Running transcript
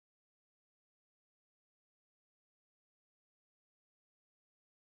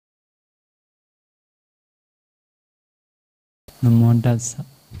Namo Tassa.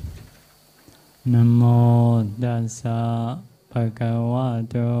 Namo Tassa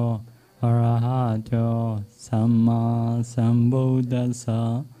Bhagavato Arahato Samma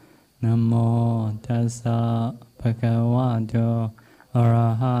Sambuddhassa. Namo Tassa Bhagavato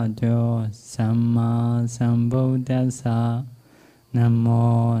Arahato Samma Sambuddhassa.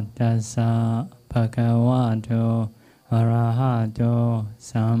 Namo Tassa Bhagavato Arahato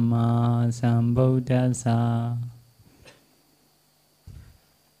Samma Sambuddhassa.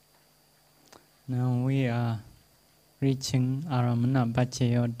 Now we are reaching Aramana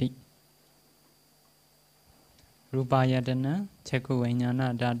Bhajayoti. Rupa Yadana, Chaku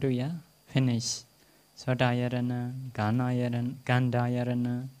Vijnana Dhatuya, finish. Sota Yadana, Gana Yadana, Ganda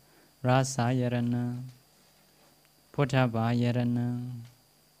Yadana, Rasa Yadana, Putthabha Yadana,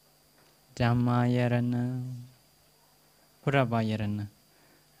 Dhamma Yadana, Putthabha Yadana.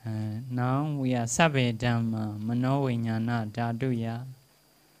 Now we are Sabbe Dhamma, Mano Vijnana Dhatuya.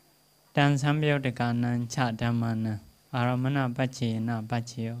 Tan Sambhyo Dekanan Cha Dhammana Aramana Bhajayana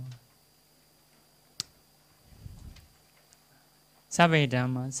Bhajayo. Sabbe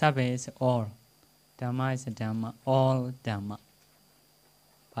Dhamma, Sabbe is all. Dhamma is Dhamma, all Dhamma.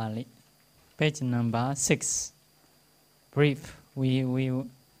 Pali. Page number 6. Brief. We will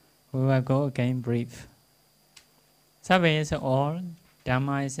go again brief. Sabbe is all.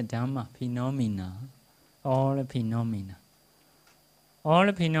 Dhamma is Dhamma, phenomena. All phenomena.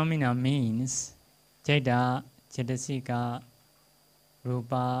 All phenomena means Jada, Chetasika,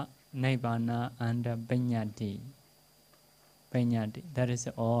 Rupa, Nibbana, and Paññatti. Paññatti, that is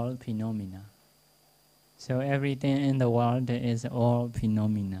all phenomena. So everything in the world is all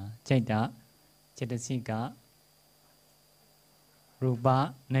phenomena. Jada, Chetasika,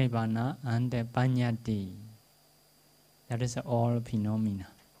 Rupa, Nibbana, and Paññatti. That is all phenomena.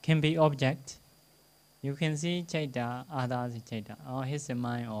 Can be object. You can see Chaita, others Chaita. Or his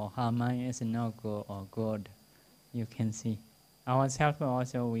mind or her mind is not good or good. You can see. Ourselves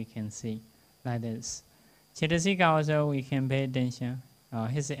also we can see like this. Chetasika also we can pay attention.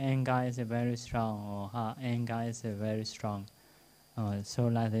 His anger is very strong or her anger is very strong. So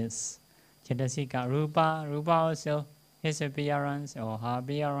like this. Chetasika, Rupa also his appearance or her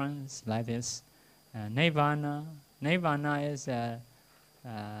appearance like this. Nibbana is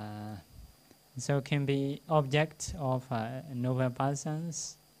so can be object of noble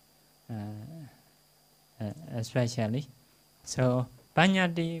persons, especially. So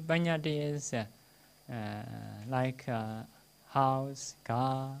Paññatti is like house,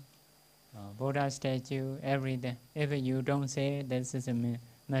 car, Buddha statue, everything. If you don't say this is a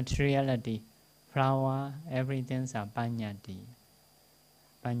materiality, flower, everything's a Paññatti.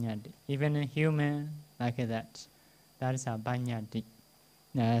 Even a human like that, that is a Paññatti.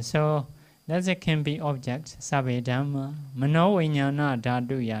 So that can be object, Sabbe Dhamma, Mano Vijnana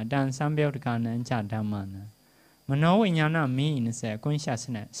Dhatuya, Dan Sambhyo Dekanan Cha Dhammana. Mano Vijnana means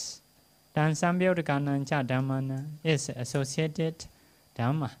consciousness. Dan Sambhyo Dekanan Cha Dhammana is associated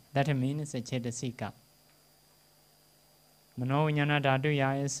Dhamma, that means Chetasika. Mano Vijnana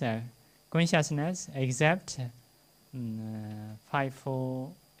Dhatuya is consciousness except 2, 5,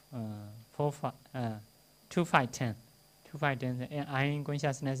 10. 2, 5, 10. Eye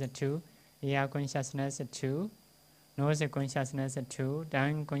consciousness 2. Ear consciousness 2, nose consciousness 2,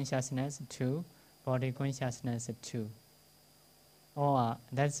 tongue consciousness 2, body consciousness 2. Or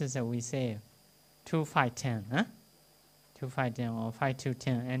that's we say 2, 5, 10, huh? 2, 5, 10 or 5 to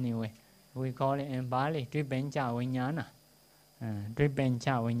 10 anyway. We call it in Bali Dvipancha Vijnana.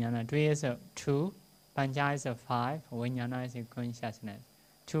 Dvipancha Vijnana. Dvi is 2, Pancha is 5, Vijnana is consciousness.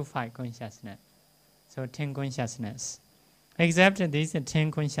 2, 5 consciousness. So 10 consciousness. Except these 10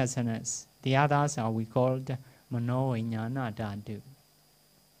 consciousness. The others are we called Mano Vijnana Dhatu.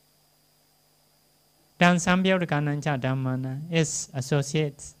 Dan Sambhyo Dekanan Cha Dhammana is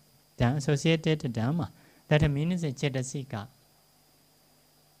associated Dhamma. That means Chetasika.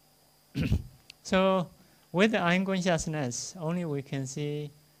 So with the unconsciousness, only we can see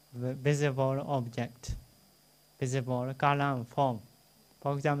the visible object, visible color and form.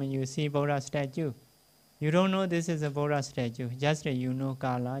 For example, you see Buddha statue. You don't know this is a Buddha statue, just you know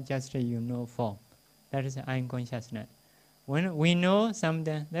color, just you know form. That is unconsciousness. When we know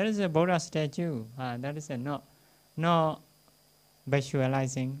something, there is a Buddha statue, that is no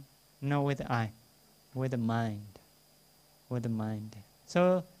visualizing, no with the eye, with the mind. With the mind.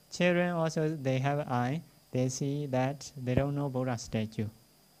 So children also, they have eye, they see that they don't know Buddha statue.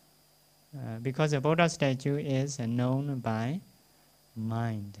 Because the Buddha statue is known by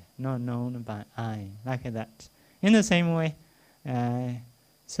mind, not known by eye, like that. In the same way,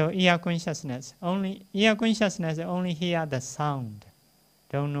 So ear consciousness, only ear consciousness only hear the sound,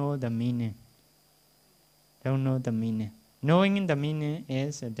 don't know the meaning. Don't know the meaning. Knowing the meaning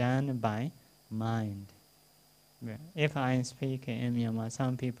is done by mind. If I speak in Myanmar,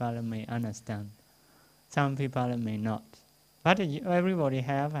 some people may understand, some people may not. But everybody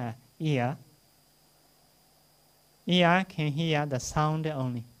have an ear. Ear can hear the sound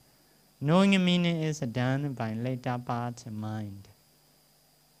only. Knowing meaning is done by later part mind.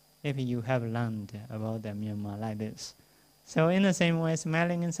 If you have learned about the Myanmar like this. So in the same way,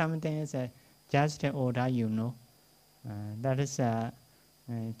 smelling something is just an odor, you know. That is a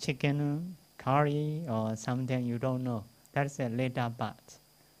chicken curry or something you don't know. That's a later part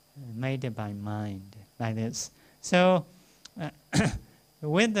made by mind like this. So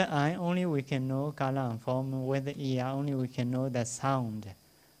with the eye only we can know color and form. With the ear only we can know the sound.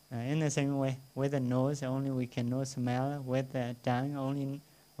 In the same way, with the nose only we can know smell. With the tongue only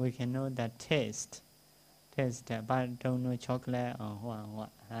we can know the taste. But don't know chocolate or what.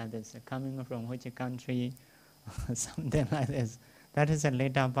 That's coming from which country, something like this. That is a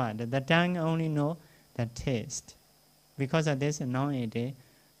later part. The tongue only know the taste. Because of this nowadays,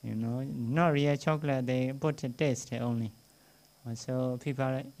 not real chocolate, they put a taste only. So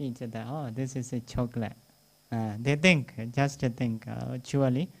people eat that, oh, this is a chocolate. They think, just think,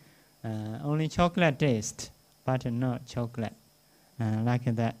 actually, only chocolate taste, but not chocolate, like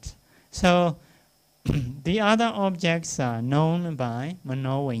that. So, the other objects are known by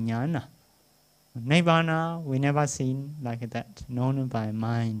mano-vijnana. Nibbana, we never seen like that, known by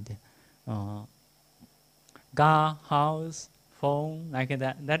mind. Car, house, phone, like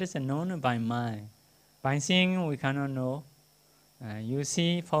that. That is known by mind. By seeing, we cannot know. You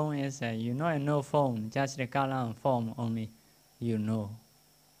see, phone is, you know phone, just the color and form only, you know.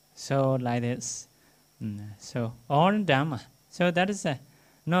 So, like this. So, all Dhamma. So, that is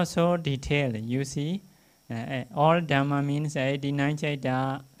not so detailed. You see, all Dhamma means 89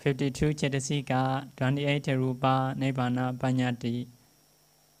 Chaita, 52 Chetasika, 28 Rupa, Nibbana, Panyati.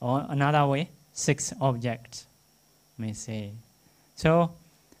 Or another way, 6 objects, may say. So,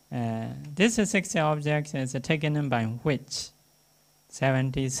 this 6 objects is taken by which?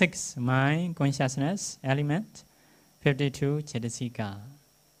 76 mind, consciousness, element, 52 Chetasika.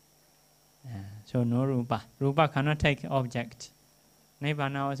 So, no Rupa. Rupa cannot take object.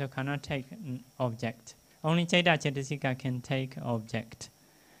 Nibbana also cannot take object. Only Chaita Chetasika can take object.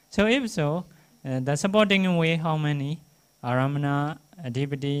 So if so, the supporting way, how many? Aramana,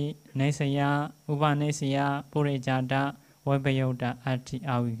 Adipati, Nesaya, Upanesaya, Purejata, Vipayota, Ati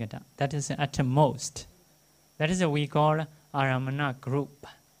Avigata. That is at most. That is what we call Aramana group.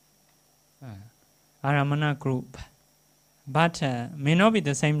 Aramana group. But may not be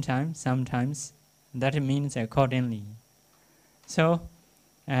the same time, sometimes. That means accordingly. So,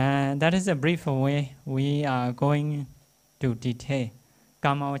 that is a brief way we are going to detail.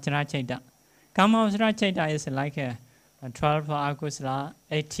 Kamavachara Chaita. Kamavachara Chaita is like 12 Akusala,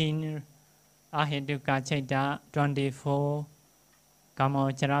 18 Ahituka Chaita, 24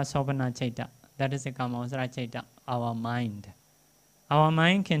 Kamavachara Sopana Chaita. That is a Kamavachara Chaita, our mind. Our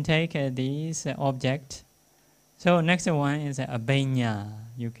mind can take these objects. So next one is Abhanya.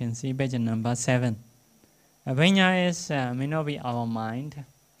 You can see page number 7. Abhanya is may not be our mind.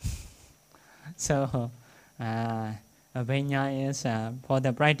 So Abhanya is for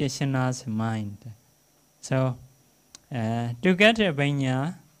the practitioner's mind. So to get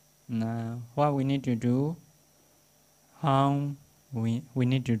Abhanya, what we need to do, how we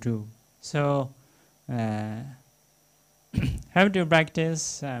need to do. So have to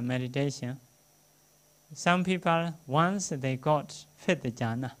practice meditation. Some people, once they got 5th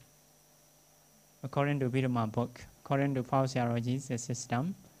jhana, according to Vidama book, according to Pausiology's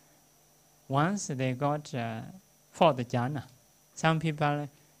system, once they got 4th jhana, some people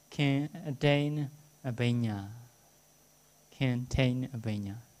can attain Abhanya.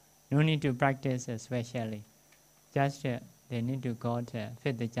 No need to practice especially. Just they need to go to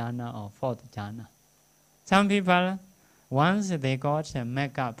 5th jhana or 4th jhana. Some people, once they got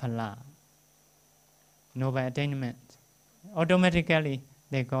Megha Phala, noble attainment, automatically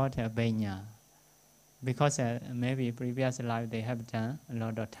they got Abhanya. Because maybe previous life they have done a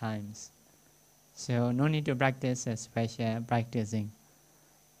lot of times. So no need to practice special practicing.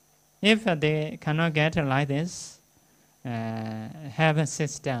 If they cannot get like this, have a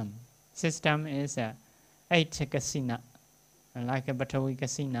system. System is 8 kasina. Like a Batawi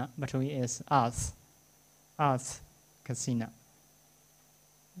kasina. Batawi is earth. Earth kasina.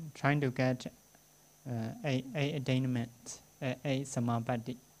 Trying to get a attainment, a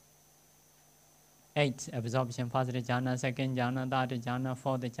samapatti. 8 absorption, first jhana, second jhana, third jhana,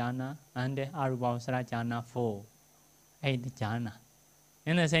 fourth jhana, and arubhavasara jhana 4. 8 jhana.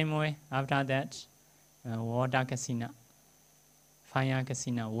 In the same way, after that, water kasina, fire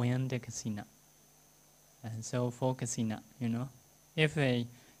kasina, wind kasina. And so 4 kasina, If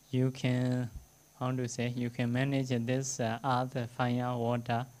you can, how to say, you can manage this earth, fire,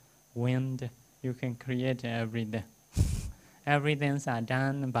 water, wind, you can create everything. Everything's are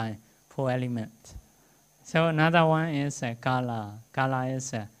done by 4 elements. So another one is color. Color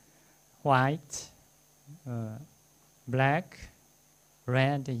is white, black,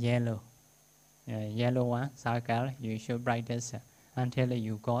 red, yellow. Yellow one, circle, you should practice until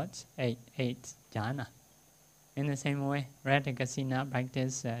you got 8 jhana. In the same way, red kasina,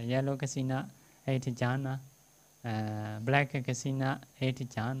 practice yellow kasina, 8 jhana, black kasina, 8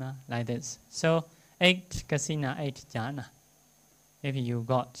 jhana, like this. So 8 kasina, 8 jhana, if you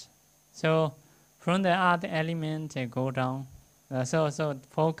got. So from the earth element, go down. So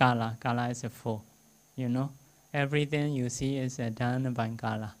 4 kala. Kala is 4. Everything you see is done by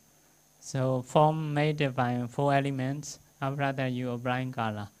kala. So form made by 4 elements. After that, you apply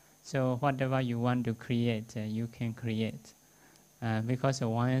kala. So whatever you want to create, you can create. Because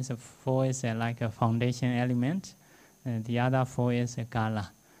 1 is 4 is like a foundation element. The other 4 is kala.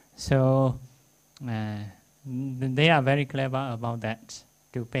 So they are very clever about that.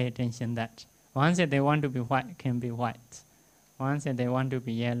 To pay attention that. Once they want to be white, can be white. Once they want to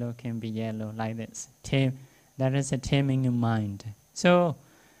be yellow, can be yellow, like this. That is a taming in mind. So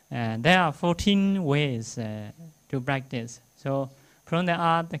there are 14 ways to practice. So from the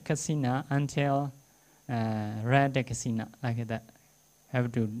art kasina until red kasina, like that,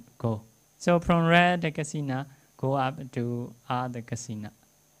 have to go. So from red kasina, go up to art kasina.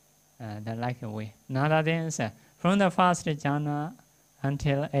 That like a way. Another thing is from the first jhana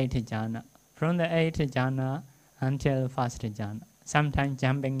until 8 jhana. From the 8 jhana until first jhana. Sometimes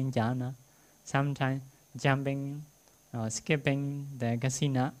jumping in jhana, sometimes jumping or skipping the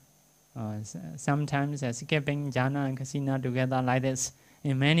kasina, sometimes skipping jhana and kasina together like this.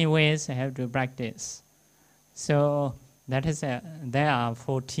 In many ways, I have to practice. So that is there are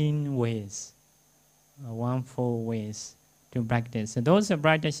 14 ways, 4 ways to practice. So those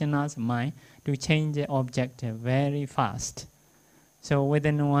practitioners' mind to change the object very fast. So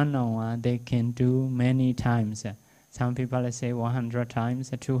within 1 hour, they can do many times. Some people say 100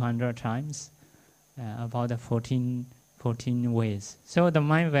 times, 200 times, about the 14 ways. So the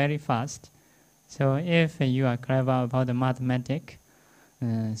mind very fast. So if you are clever about the mathematics,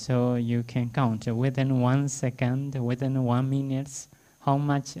 so you can count within 1 second, within 1 minute, how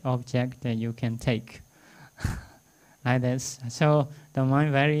much object you can take, like this. So the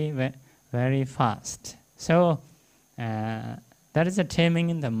mind very fast. So that is a taming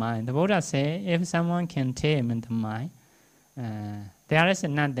in the mind. The Buddha say, if someone can tame in the mind, there is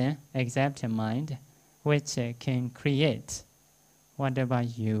nothing except a mind which can create whatever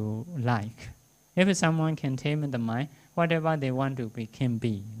you like. If someone can tame in the mind, whatever they want to be can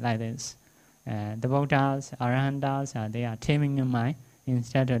be, like this. The Buddhas, Arahantas, they are taming the mind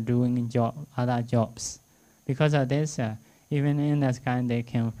instead of doing other jobs. Because of this, even in the sky they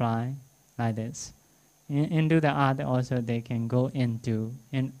can fly, like this. Into the earth also they can go into,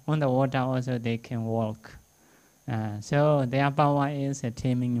 and on the water also they can walk. So their power is a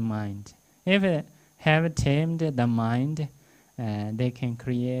taming mind. If they have tamed the mind, they can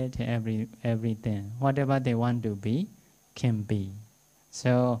create everything. Whatever they want to be, can be.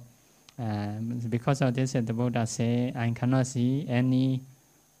 So because of this, the Buddha say, I cannot see any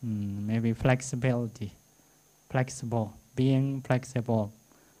maybe flexibility, being flexible.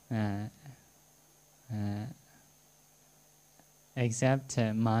 Except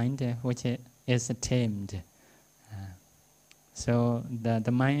mind which is tamed. So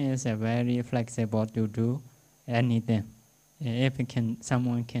the mind is very flexible to do anything. If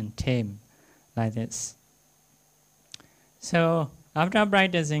someone can tame like this. So after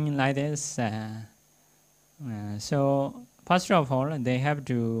practicing like this, so first of all they have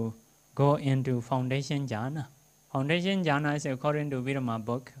to go into foundation jhana. Foundation jhana is according to Virama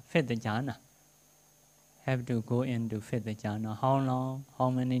book, 5th jhana. Have to go into 5th jhana. How long?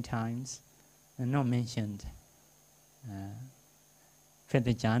 How many times? Not mentioned.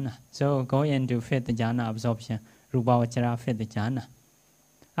 5th jhana. So go into 5th jhana absorption. Rupavachara 5th jhana.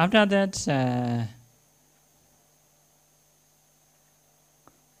 After that,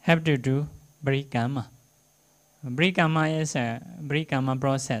 have to do Brikama. Brikama is a Brikama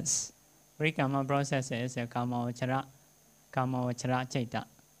process. Brikama process is a Kamavachara Chaita.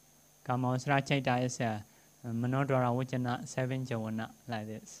 Kamavachara Chaita is a Manodwara Vajana 7 Javana, like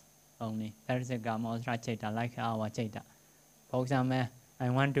this. only. That is a Kamosra Chaita, like our Chaita. For example, I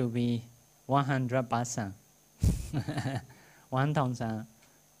want to be 100%. 1,000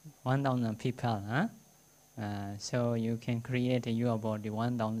 people. Huh? So you can create your body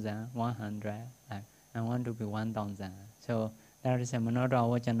 1,100. I want to be 1,000. So there is a Manoda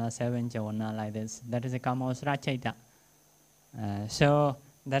Vajana 7 Javana like this. That is a Kamosra Chaita. So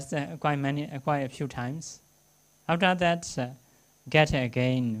that's quite a few times. After that, get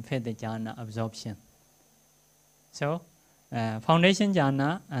again fifth jhana absorption. So foundation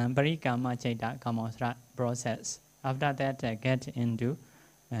jhana and parikama chaita kamosra process. After that, get into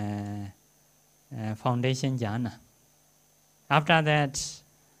foundation jhana. After that,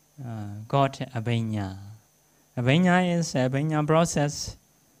 got abhinya. Abhinya process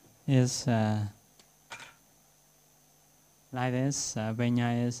is like this.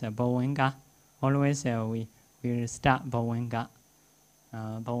 Abhinya is bhavinga. Always we start bhavinga.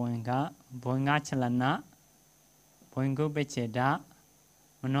 Bhavinga chalana, bhavingu becheda,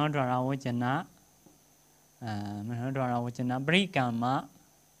 manodvara vajana, brikama,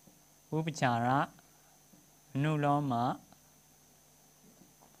 upachara, anuloma,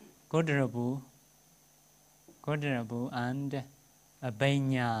 kodarabu, and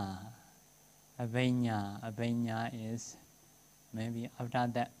abhinya. Abhinya is maybe after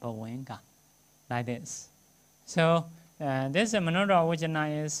that bhavinga, like this. So this Manodra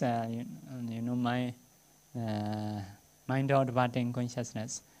Vajana is, my mind out departing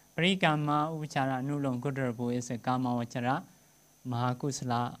consciousness. Parikama Uchara Nulong Kudrabu is a Kama Vachara,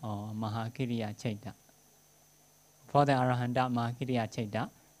 Mahakusala or Mahakiriya Chaita. For the Arahanta, Mahakiriya Chaita.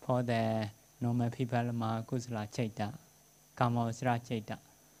 For the normal people, Mahakusala Chaita, Kama Vachara Chaita.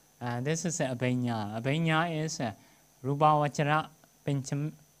 This is Abhinya. Abhinya is Rupa Vachara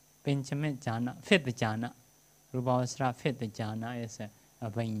Pinchamit Jhana, fifth jhana. Rupavasra fifth jhana is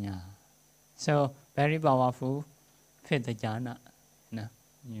abhinya. So very powerful fifth jhana,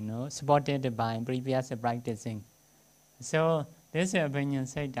 supported by previous practicing. So this abhinya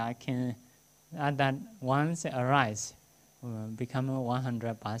saita can, at that once arise, become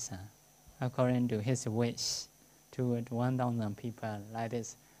 100% according to his wish to 1,000 people like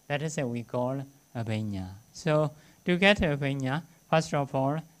this. That is what we call abhinya. So to get abhinya, first of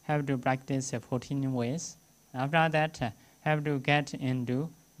all, have to practice 14 ways. After that, have to get into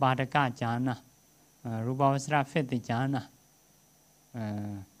Bādaka jhana, Rupavasra fifth jhana.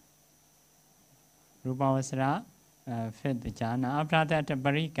 Rupavasra fifth jhana. After that,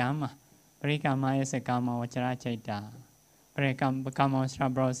 Parikama. Parikama is a Kama Vachara Chaita.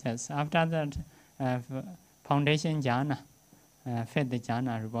 Kamosra process. After that, foundation jhana, fifth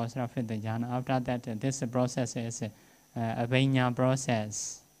jhana, Rupavasra fifth jhana. After that, this process is abhinya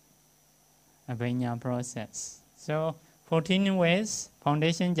process. Abhinya process. So 14 ways,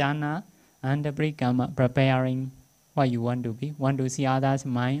 foundation jhana and parikama, preparing what you want to be. Want to see others'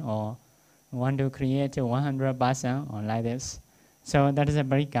 mind or want to create 100% or like this. So that is a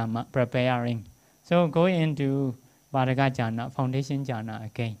parikama, preparing. So go into Bādaka jhana, foundation jhana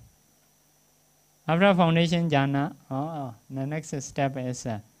again. After foundation jhana, the next step is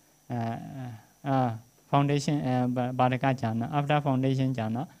foundation Bādaka jhana. After foundation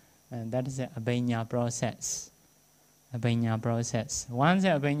jhana, that is the abhinya process. Abhinya process. Once the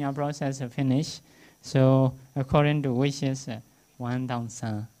abhinya process is finished, so according to wishes,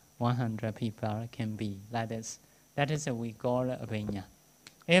 1,100 people can be like this. That is what we call abhinya.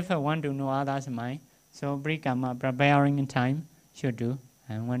 If I want to know others' mind, so parikama, preparing time, should do,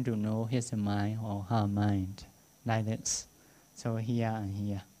 and want to know his mind or her mind, like this. So here and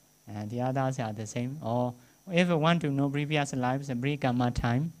here. And the others are the same. Or if I want to know previous lives, parikama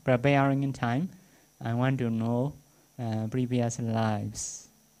time, preparing time, I want to know previous lives,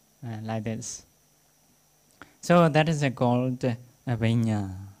 like this. So that is called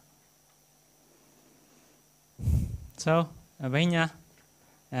abhinya. So abhinya,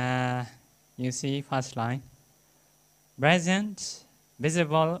 you see first line, present,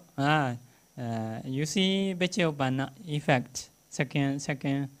 visible. You see Vichayopana effect. Second,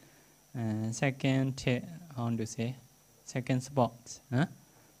 how to say? Second spot.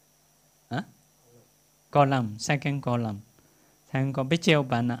 Column. Second column.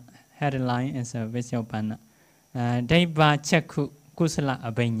 Vichayopana. Headline is Vichayopana. Deva Chakku Kusala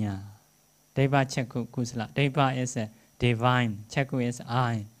Abhinya. Deva Chakku Kusala. Deva is divine. Chakku is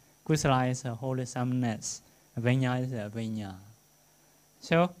eye. Kusala is wholesomeness. Abhinya is abhinya.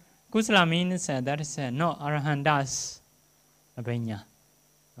 So Kusala means that is no Arahantas abhinya.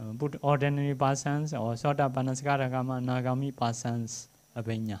 Put ordinary persons or Sotapanna Sakaragama Nagami persons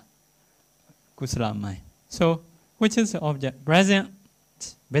abhinya. Kusala mind. So which is the object? Present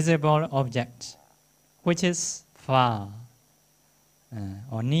visible object, which is far.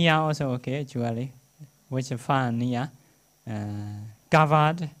 Or near also okay, actually, which is far, near.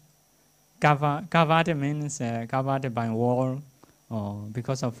 Covered means covered by wall, or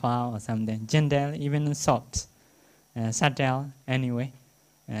because of far or something. Gentle, even soft. Subtle, anyway.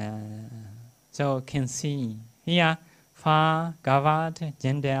 So can see. Here, far, covered,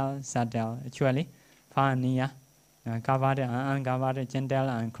 gentle, subtle. Actually, far, near. Covered and uncovered, gentle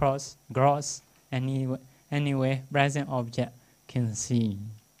and gross. Anyway, present object can see.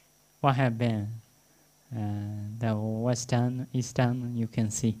 What happened? The western, eastern, you can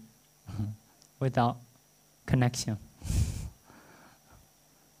see without connection.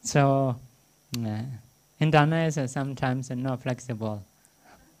 So, internal is sometimes not flexible.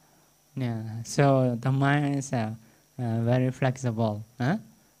 Yeah. So the mind is very flexible.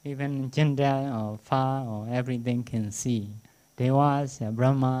 Even gentle or far or everything can see. Devas,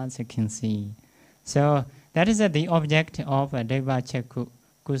 Brahmas can see. So that is the object of Deva Chakku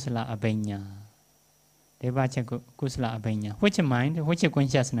Kusala Abhanya. Deva Chakku Kusala Abhanya. Which mind, which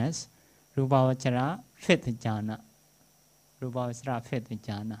consciousness? Rupavachara fifth jhana. Rupavachara fifth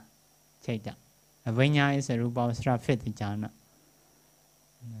jhana. Chaita. Abhanya is a Rupavachara fifth jhana.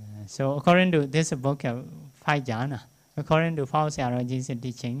 So according to this book, 5 jhana. According to Paul Sayaraji's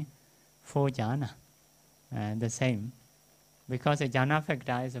teaching, 4 jhana. The same. Because the jhana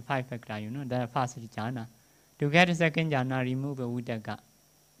factor is a 5 factor, the first jhana. To get the second jhana, remove Udaka.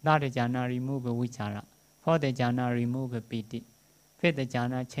 Third jhana, remove Vichara. Fourth jhana, remove Piti. Fifth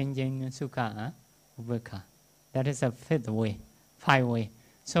jhana, changing Sukha, Ubeka. That is the 5th way, 5 way.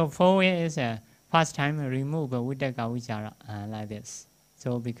 So 4 way is first time remove Udaka Vichara, like this.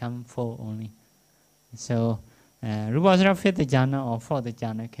 So become 4 only. So Rupavachara 5th jhana or 4th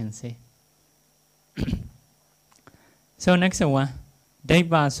jhana can say. So next one,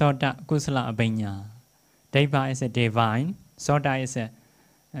 Deva Sota Kusala Abhanya. Deva is a divine, Sota is a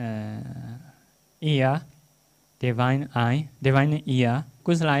ear, divine eye, divine ear.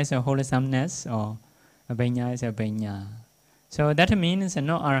 Kusala is a wholesomeness, or Abhanya is Abhanya. So that means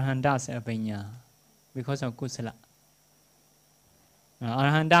no Arhantas Abhanya because of Kusala.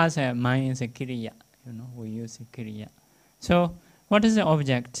 Arhantas mind is a Kiriya, we use a Kiriya. So what is the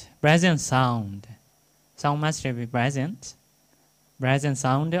object? Present sound. Sound must be present. Present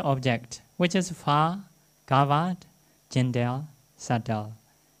sound object, which is far, covered, gentle, subtle.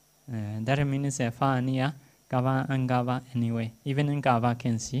 That means far, near, cover, uncover, anyway. Even uncover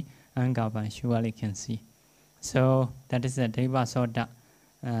can see, uncover surely can see. So that is the Deva Sota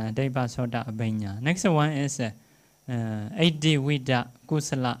Abhanya. Next one is Adi Vida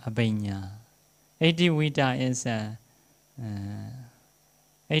Kusala Abhanya. Adi Vida is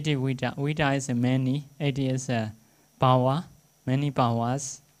Adi Vida. Vida is many. Adi is power. Many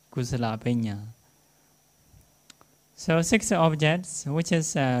powers. Kusala Abhanya. So 6 objects, which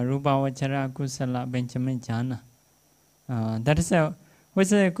is Rupavachara Kusala Benjamin Jhana. That is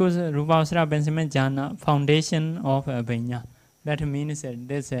which is Rupavachara Benjamin Jhana, foundation of Abhanya. That means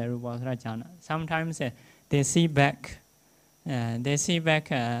this Rupavachara Jhana. Sometimes they see back. That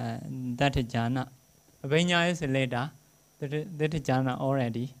jhana. Abhanya is later. That jhana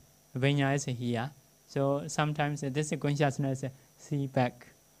already. Abhanya is here. So sometimes this consciousness see back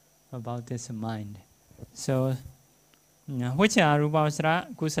about this mind. So which are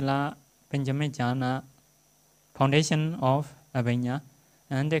Rupavachara Kusala Benjamin Jhana, foundation of Abhanya,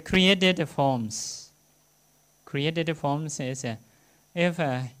 and the created forms. Created forms is if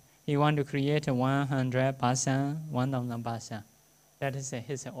he want to create 100%, 1000%. That is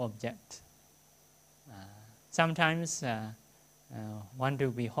his object. Sometimes want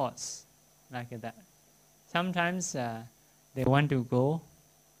to be horse, like that. Sometimes they want to go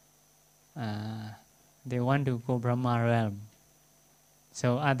Brahma realm.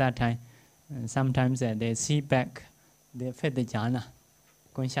 So at that time, sometimes they see back the 5th jhana,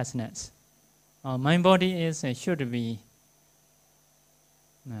 consciousness. My body is should be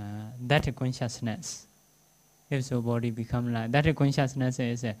that consciousness. If so, body become like that consciousness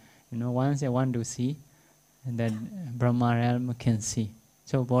is once I want to see, that Brahma realm can see.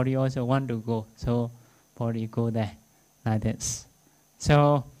 So body also want to go. So body go there, like this.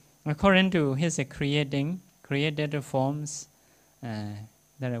 So according to his created forms,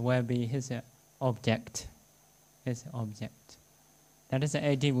 that will be his object. His object. That is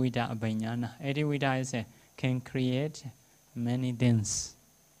Adi Vida Abhanyana. Adi Vida is can create many things.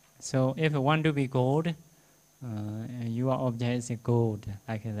 So if you want to be gold, your object is gold,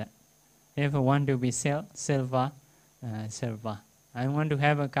 like that. If you want to be silver, silver. I want to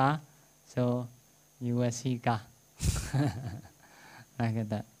have a car, so you will see car. like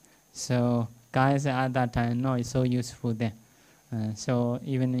that. So guys at that time not so useful then. So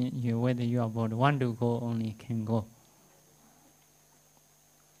even you whether you are bored, want to go only can go.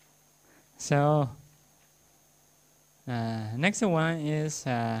 So next one is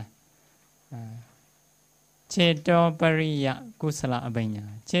Cheto Pariya Kusala Abhanya.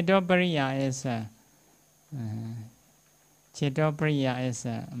 Cheto Pariya is Cheto Pariya is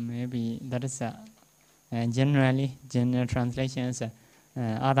maybe that is general translation is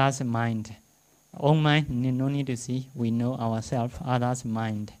others' mind. Own mind, no need to see. We know ourselves, others'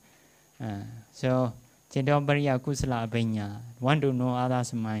 mind. So Cheto Pariya Kusala Abhanya. Want to know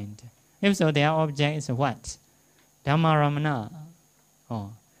others' mind. If so, their object is what? Dhammaramana.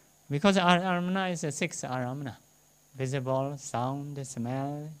 Oh. Because aramana is a 6 aramana. Visible, sound,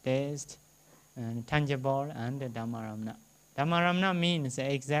 smell, taste, and tangible, and dhammaramana. Dhammaramana means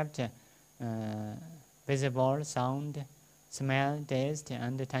exact visible, sound, smell, taste,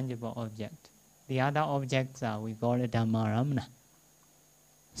 and tangible object. The other objects we call it dhammaramana.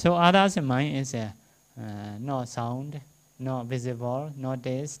 So others mind is no sound, no visible, no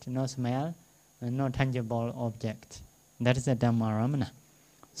taste, no smell, and no tangible object. That is the dhammaramana.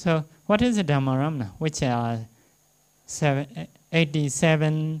 So what is the dhammaramana? Which are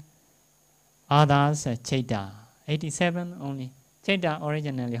 87 others chaita. 87 only. Chaita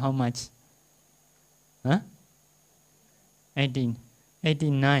originally how much?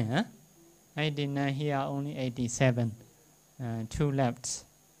 89. Huh? 89 here only 87. 2 left.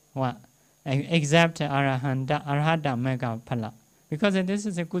 What? Except arahata mega phala. Because this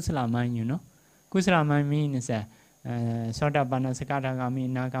is a kusala mind, you know. Kusala mind means Sotapanna, Sakadagami,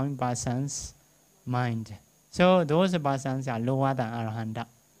 Nagami persons' mind. So those persons are lower than Arahanta.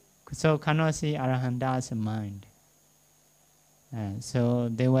 So cannot see Arahanta's mind. So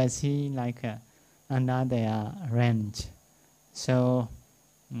they will see like under their range. So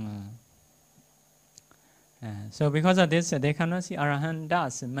so because of this, they cannot see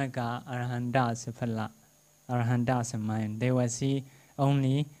Arahanta's mega, Arahanta's phala, Arahanta's mind. They will see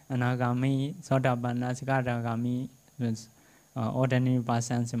only Anagami, Sotapanna, Sakadagami, ordinary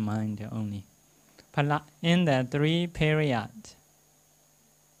person's mind only. Phala in the 3 period.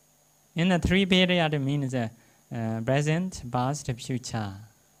 In the 3 period means present, past, future.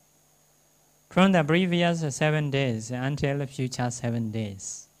 From the previous 7 days until future 7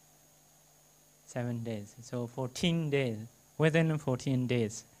 days. 7 days. So 14 days. Within 14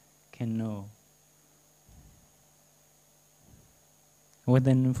 days can know.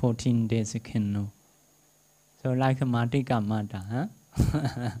 Within 14 days you can know. So like Matika Mata, huh?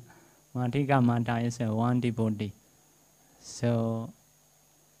 Matika Mata is one devotee. So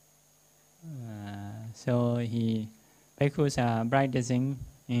he bhikkhus are practicing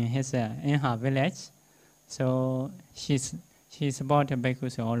in her village. So she supports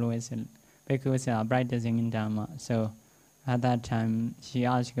bhikkhus always. Bhikkhus are practicing in Dharma. So at that time she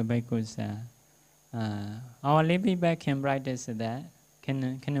asked bhikkhus, our living back can practice that.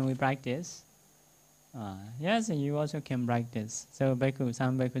 Can we practice? Yes, you also can practice. So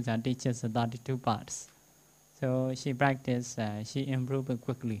some bhikkhus teaches 32 parts. So she practiced, she improved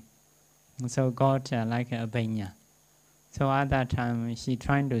quickly. So got like a banya. So at that time she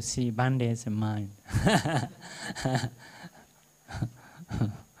trying to see Bande's mind.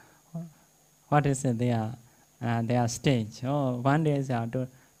 What is their stage? Oh, Bande's are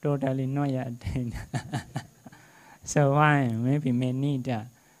totally not yet attained. So why? Maybe may need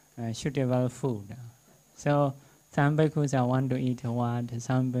suitable food. So some bhikkhus want to eat what,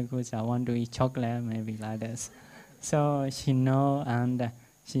 some bhikkhus want to eat chocolate, maybe like this. So she know and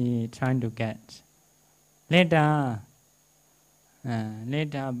she trying to get. Later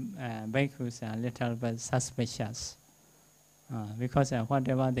bhikkhus are little bit suspicious because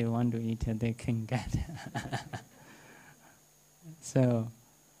whatever they want to eat they can get. So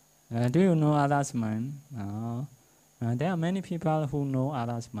do you know others' mind? No. There are many people who know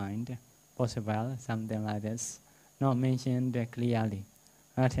others' mind, possible, something like this, not mentioned clearly.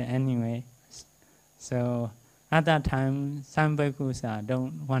 But anyway, so at that time, some bhikkhus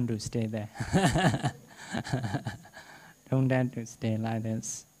don't want to stay there. Don't dare to stay like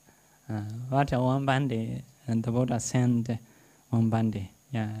this. What one Bande, and the Buddha sent one Bande.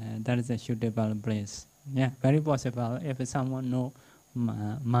 Yeah, that is a suitable place. Yeah, very possible if someone know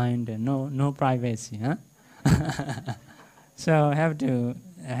mind, no privacy, huh? So have to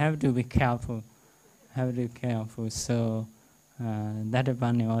be careful. Have to be careful. So that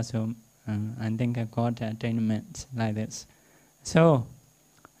bunny also, I think, got attainment like this. So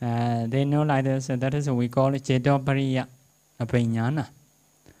they know like this. That is what we call Cetopariya Apanyana.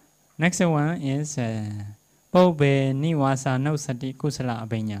 Next one is Pobe niwasa no sati kusala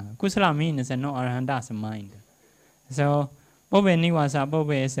abenya. Kusala means no arhanda's mind. So pobe niwasa,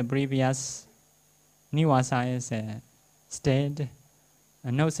 pobe is a previous, niwasa is a state,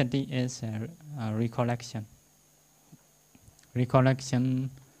 no sati is a recollection. Recollection,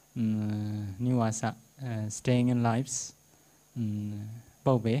 niwasa, staying in lives,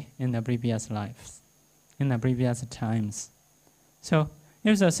 pobe in the previous lives, in the previous times. So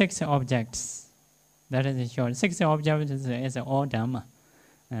if the 6 objects, that is short. 6 objects is all Dhamma,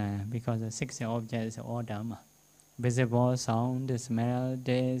 because the 6 objects is all Dhamma. Visible, sound, smell,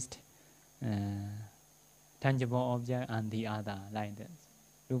 taste, tangible object, and the other, like this.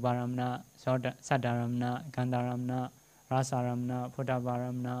 Ruparamna, Sadaramna, Gandharamna, Rasaramna,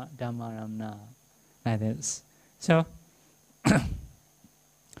 Phuttaparamna, Dhammaramna, like this. So,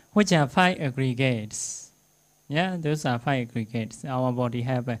 which are 5 aggregates. Yeah, those are 5 aggregates. Our body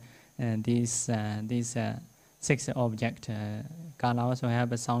have these 6 objects. Color also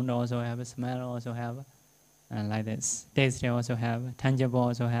have, sound also have, smell also have, like this. Taste also have, tangible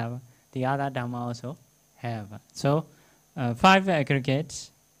also have, the other Dhamma also have. So 5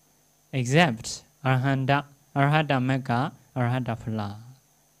 aggregates except Arhata Mekka, Arhata Phala.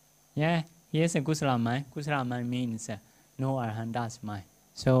 Yeah, he is a Kusala mind. Kusala mind means no Arhanta's mind.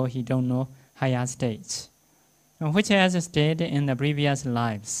 So he don't know higher states, which has stayed in the previous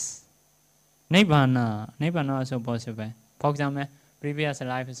lives. Nibbana also possible. For example, previous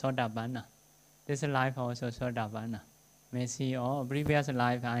life is Sotapanna. This life also Sotapanna. May see, oh, previous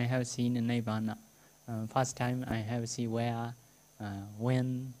life I have seen Nibbana. First time I have seen where,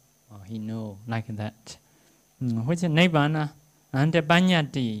 when, or he know, like that. Which is Nibbana. And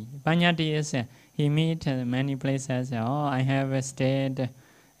Panyati. Panyati is, he meet many places. Oh, I have stayed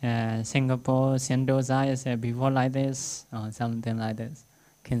Singapore, Sentosa is before like this, or something like this.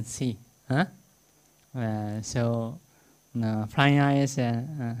 Can see. Huh? So, Praya is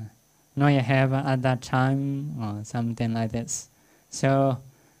no you have at that time, or something like this. So,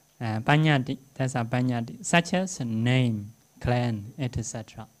 Panyati, that's a Panyati, such as name, clan,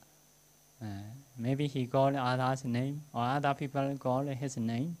 etc. Maybe he called others' name, or other people call his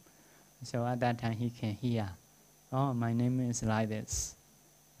name. So at that time he can hear, oh, my name is like this.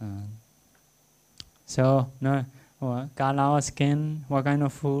 So, no, color or skin, what kind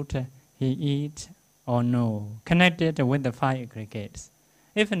of food he eat or no, connected with the 5 aggregates.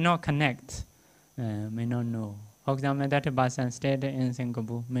 If not connect, may not know. For example, that person stayed in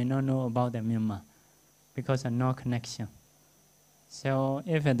Singapore may not know about the Myanmar because of no connection. So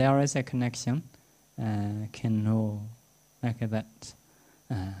if there is a connection, can know like that.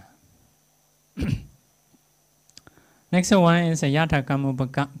 Next one is Yatha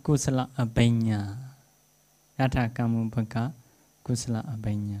Kamupaka Kusala Abhenya. Yatha Kamupaka Kusala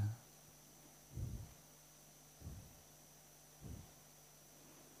Abhenya.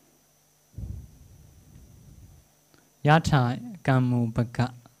 Yatha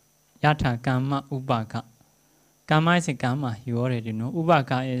Kamupaka. Yatha Kama Upaka. Kama is a Kama, you already know.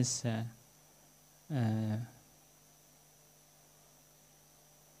 Upaka is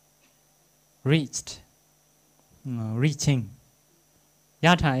reached. Reaching.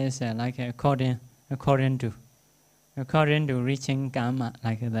 Yatha is like according to reaching karma,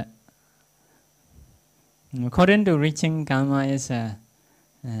 like that. According to reaching karma is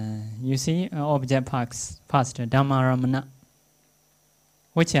you see object parts first Dhammaramana,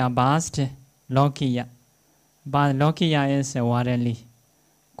 which are vast lokiya. But lokiya is worldly.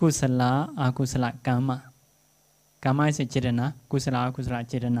 Kusala akusala karma. Karma is a chidana. Kusala akusala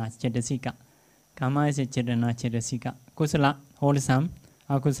chidana chedasika. Karma is a chidana chedasika. Kusala wholesome,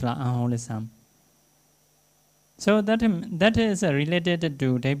 akusala unwholesome. So that is related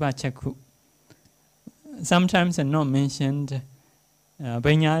to Deva Chakku. Sometimes not mentioned.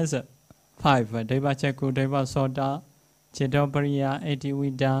 Benya is 5. Deva Chakku, Deva Sota, Chedopariya,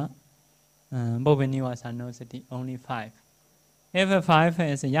 Etiwida, Bobaniwasa no sati, only 5. If 5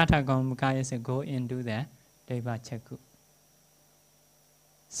 is Yatha Kamupaka is go into the Deva Chakku.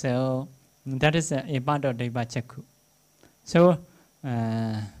 So that is a part of Deva Chakku. So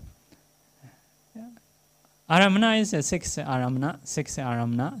Aramana is a 6 Aramana.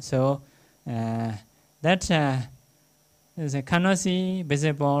 So that is a cannot see,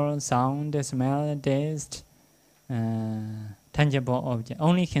 visible, sound, smell, taste, tangible object.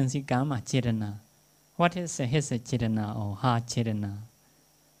 Only can see Kama Chidana. What is his Chidana or her Chidana?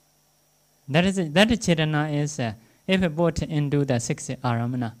 That Chidana is if put into the 6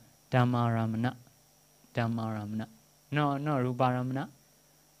 Aramana, Dhammaramana. No, Ruparamana.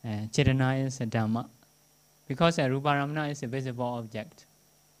 Chidana is a Dhamma. Because Ruparamana is a visible object.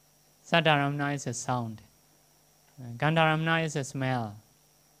 Sadaramana is a sound. Gandharamana is a smell.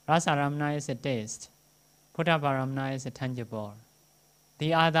 Rasaramana is a taste. Puttaparamana is a tangible.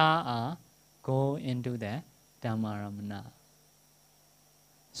 The other are go into the Dhammaramana.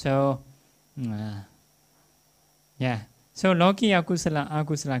 So, so Lokiya Kusala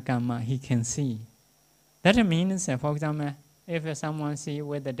Akusala Karma, he can see. That means, for example, if someone see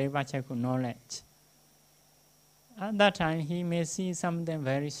with the Devachakku knowledge, at that time he may see something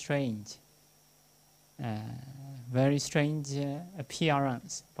very strange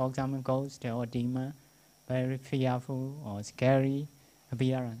appearance. For example, ghost or demon, very fearful or scary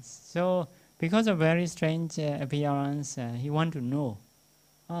appearance. So, because of very strange appearance, he want to know,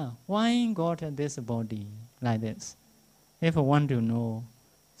 why got this body like this? If I want to know,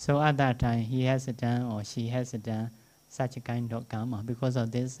 so at that time he has done or she has done such a kind of karma because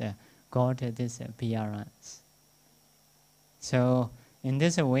of this got this appearance. So in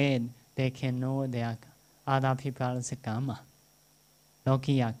this way they can know their other people's karma,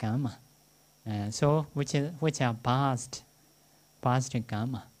 Lokiya karma. So which are past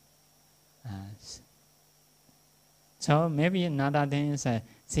karma. So maybe another thing is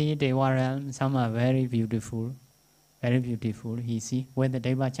see Deva realm, some are very beautiful. Very beautiful, he see, with the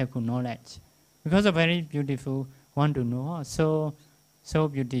Devachakku knowledge. Because of very beautiful, want to know, so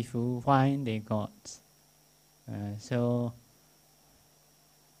beautiful, why they got. So,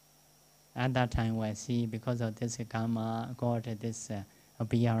 at that time we see, because of this karma, got this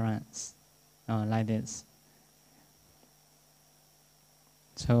appearance, like this.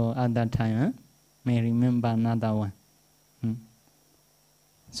 So, at that time, may remember another one.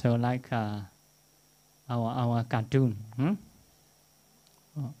 So, like our cartoon,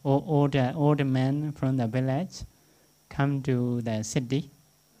 old man from the village come to the city.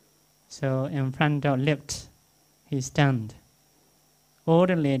 So in front of lift, he stand. Old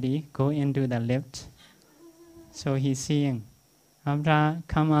lady go into the lift. So he's seeing. After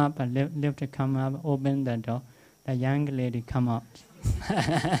come up, lift come up, open the door. The young lady come out.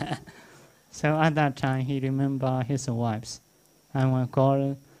 So at that time he remember his wives. I will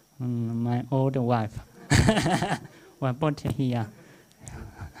call my old wife. Well, put here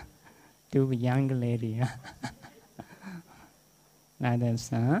to the young lady. Like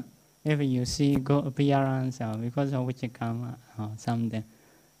this, if you see good appearance because of which karma or something,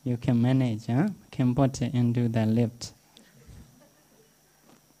 you can manage, can put it into the lift.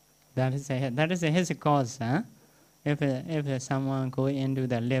 That is his cause. If someone go into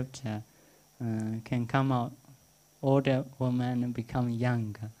the lift, can come out, older woman become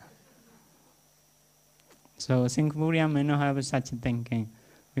young. So Singapore may not have such thinking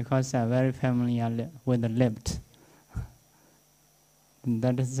because they are very familiar with the lift.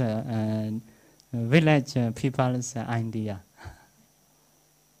 That is village people's idea.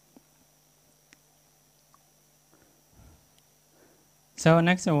 So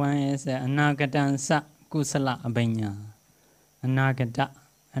next one is Anagadansa Kusala Abhanya.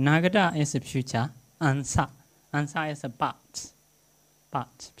 Anagata is a future. Ansa is a part,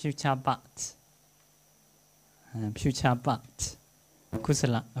 future part. Future part,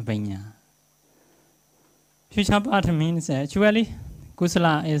 Kusala Abhanya. Future part means actually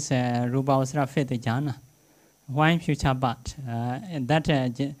Kusala is Rupa Usra Fifth Jhana. Why future part? That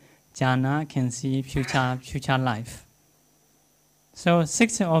jhana can see future life. So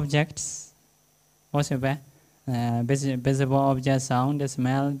 6 objects, also visible object, sound,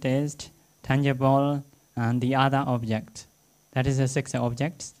 smell, taste, tangible, and the other object. That is the 6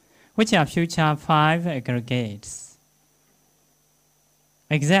 objects, which are future 5 aggregates.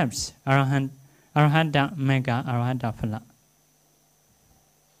 Except Arahanta Mega Arahanta Phala.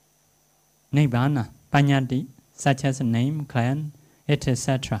 Nibbana, Panyati, such as name, clan,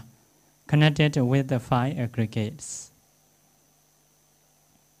 etc., connected with the 5 aggregates.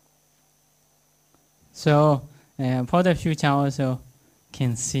 So, for the future also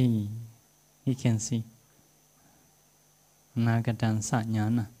can see, he can see. Nagadansa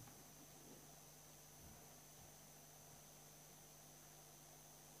Jnana.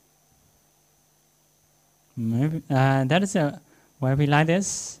 Maybe that is why we like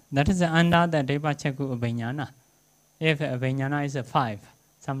this. That is under the Devachakku Abhiññana. If Abhiññana is 5,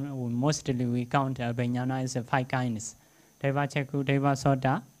 mostly we count Abhiññana as 5 kinds. Devachakku,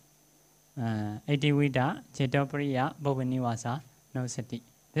 Devasota, Edivida, Chetopriya, Bhuvanivasa, no sati.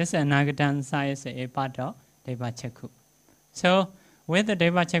 This Nagadansa is a part of Devachakku. So, with the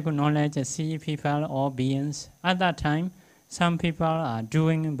Devachakku knowledge, see people or beings, at that time, some people are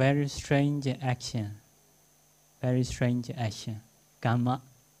doing very strange action. Very strange action, karma.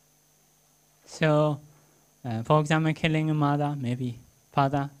 So, for example, killing a mother, maybe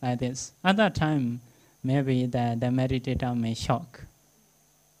father, like this. At that time, maybe the meditator may shock.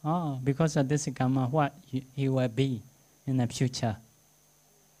 Oh, because of this karma, what he will be in the future.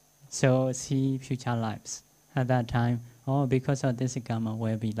 So see future lives. At that time, oh, because of this karma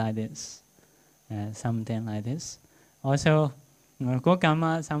will be like this. Something like this. Also, good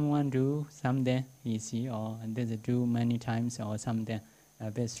karma, someone do something easy or this do many times or something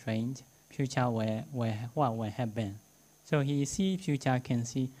a bit strange. Future what will happen. So he see future, can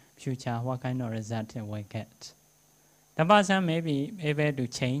see future, what kind of result will get. The person may be able to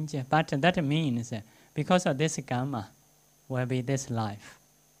change, but that means because of this karma will be this life.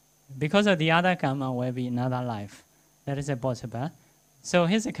 Because of the other karma will be another life. That is possible. So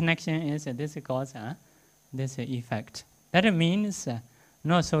his connection is this cause, this effect. That means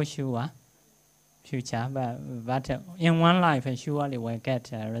not so sure future, but in one life surely will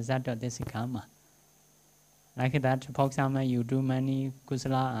get a result of this karma. Like that, for example, you do many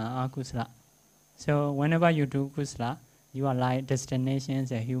kusala and akusala. So whenever you do kusala, you are like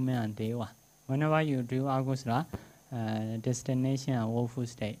destinations, a human and deva. Whenever you do akusala, destination and woeful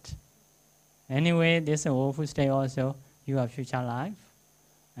state. Anyway, this woeful state also, you have future life.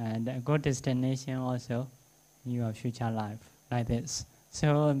 And a good destination also, you have future life. Like this.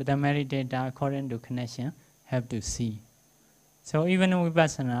 So the meditator, according to connection, have to see. So even in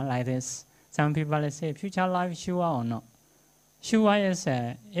Vipassana, like this, some people say, future life sure or not? Sure is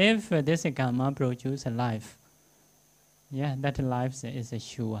if this karma produces a life, yeah, that life is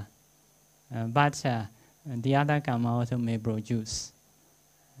sure. But the other karma also may produce.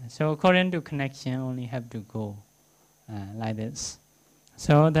 So according to connection, only have to go like this.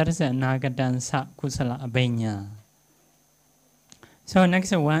 So that is Nagadansa Kusala Abhenya. So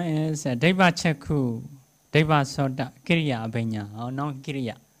next one is Deva Chakku, Deva Soda, Kiriya Abhenya, or non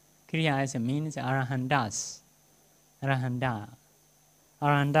Kiriya. Kiriya means Arahandas. Arahandas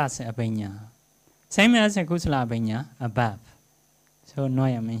Abhenya. Same as Kusala Abhenya above. So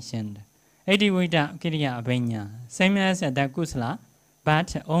Noya mentioned. Edivida Kiriya Abhenya. Same as the Kusala,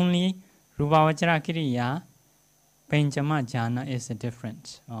 but only Rupavachara Kiriya Penchama Jhana is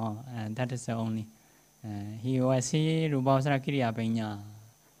different. And that is the only. He will see Rupavachara Kiriya Abhenya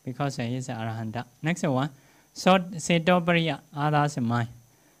because he is Arahanta. Next one. So Sedobariya others mind.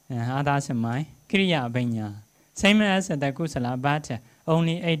 Others mind. Kiriya Abhenya. Same as the Kusala, but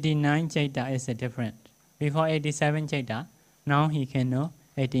only 89 Chaita is different. Before 87 Chaita, now he can know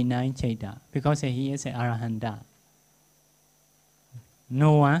 89 Chaita because he is Arahanta.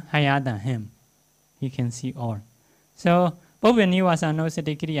 No one higher than him. He can see all. So, Bhavaniwasa knows the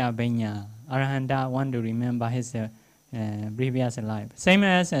Kiriya Abhenya. Arahanta want to remember his previous life. Same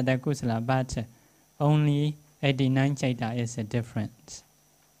as the Kusala, but only 89 Chaita is different.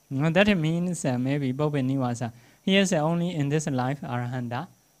 That means maybe Bhavaniwasa, he is only in this life Arahanta,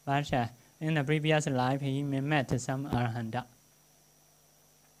 but in the previous life he may met some Arahanta.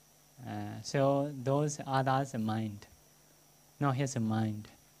 So those others mind, not his mind.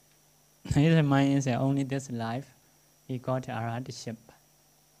 His mind is only this life, he got Arahantship.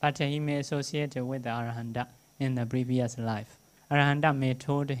 But he may associate with the Arahanta in the previous life. Arahanta may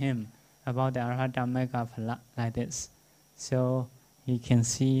told him about the Arahanta Mega Phala like this. So he can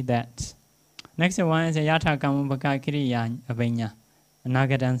see that. Next one is Yatha Kamupaka Kiriya Abhenya.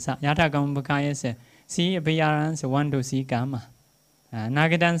 Nagadansa. Yatha Kamupaka is see appearance, want to see Karma.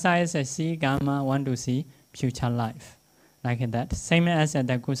 Nagadansa is see Karma, want to see future life. Like that. Same as the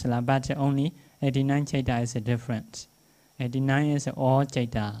Kusala, but only 89 Chaita is different. 89 is all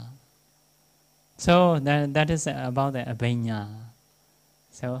Chaita. So that is about the Abhenya.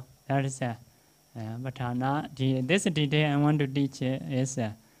 So that is Paṭṭhāna. This detail I want to teach is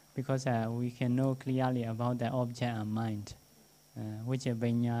because we can know clearly about the object and mind. Which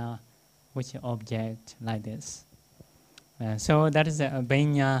Abhenya, which object, like this. So that is the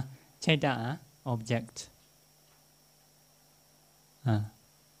Abhenya Chaita object.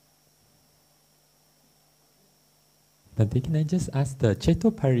 But can I just ask, the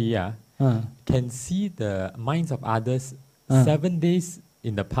Cetopariya can see the minds of others 7 days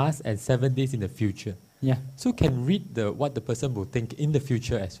in the past and 7 days in the future. Yeah. So can read what the person will think in the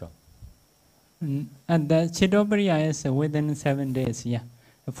future as well. And the Cetopariya is within 7 days,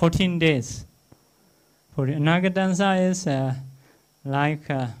 14 days. Nagadansa is like,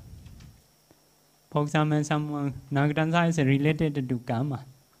 for example, someone, Nagadansa is related to karma.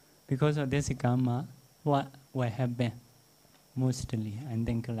 Because of this karma, what will happen? Mostly, I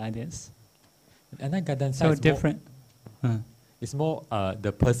think like this. Anagadhansa so is different. It's more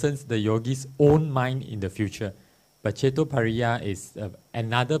the person's, the yogi's own mind in the future. But Cetopariya is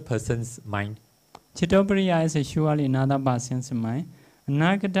another person's mind. Cetopariya is surely another person's mind.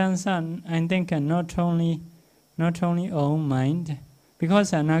 Anagadansa, I think, not only own mind,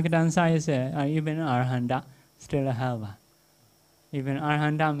 because Anagadansa is even Arhanta still have. Even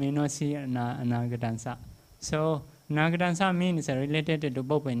Arhanta may not see Anagadansa. So Anagadansa means related to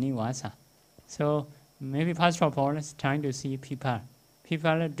Bopa Nivasa. So maybe first of all, it's trying to see people.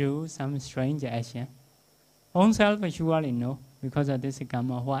 People do some strange action. Own self surely know, because of this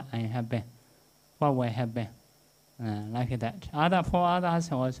karma, what I have been, what will happen. Like that. For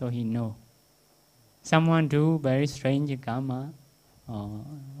others also he know. Someone do very strange karma,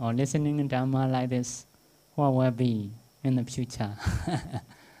 or listening Dharma like this, what will be in the future?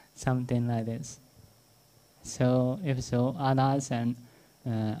 Something like this. So if so, others and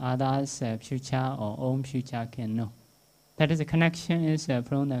others' future or own future can know. That is the connection is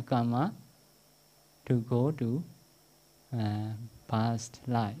from the karma to go to past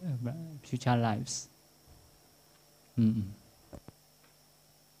life, future lives.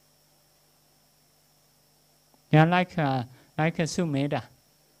 Yeah, like Sumeda,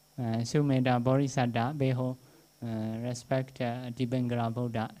 Sumeda Bodhisattva, Beho, respect Dibengara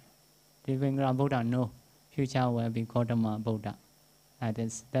Buddha. Dibengara Buddha know future will be Gautama Buddha. That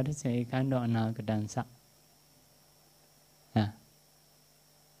is a kind of Anagadansa. Yeah.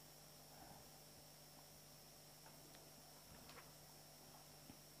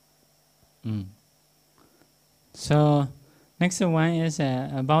 So next one is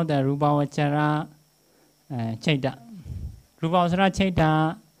about the Rupavachara Chaita. Rupavachara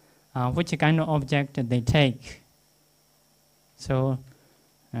Chaita, which kind of object they take. So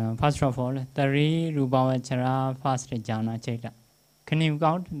first of all, 3 Rupavachara first jhana Chaita. Can you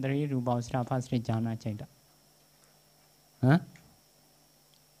count 3 Rupavachara first jhana Chaita? Huh?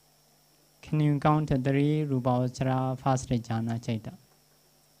 Can you count 3 Rupavachara first jhana Chaita?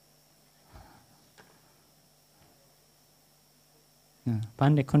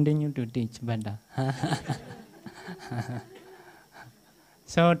 Pandit continue to teach better.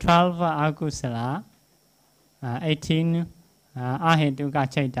 So 12 akusala, 18 ahetuka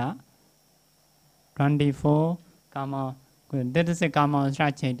chaita, 24 kama. That is a kama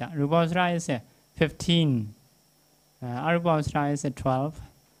chaita. Rupavachara is 15. Arupavachara is 12.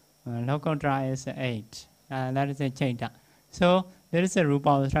 Lokotara is 8. That is a chaita. So there is a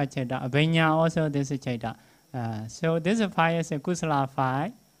Rupavachara chaita. Abhinya also this is chaita. So this 5 is a kusala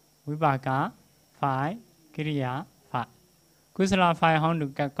 5, vipaka 5, kriya 5. Kusala 5 how to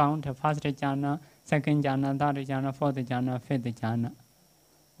count first jhana, second jhana, third jhana, fourth jhana, fifth jhana.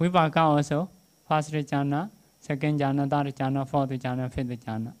 Vipaka also first jhana, second jhana, third jhana, fourth jhana, fifth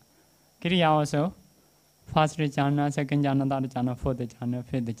jhana. Kriya also first jhana, second jhana, third jhana, fourth jhana,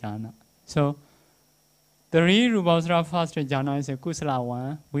 fifth jhana. So 3 Rupavachara first jhana is a kusala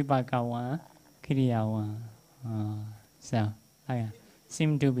 1, vipaka 1, kriya 1. So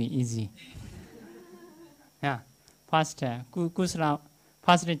seem to be easy. Yeah, first kusala,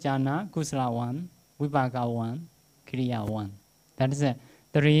 first jhana kusala 1, vipaka 1, kriya 1. That is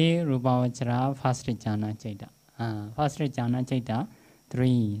 3 Rupavachara first jhana chaita. First jhana chaita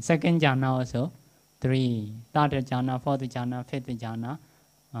 3. Second jhana also 3. Third jhana, fourth jhana, fifth jhana,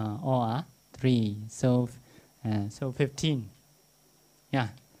 all are 3. So 15. Yeah.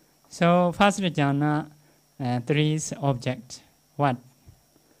 So first jhana. 3 is object. What?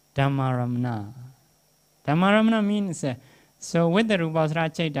 Dhammaramana. Dhammaramana means, so with the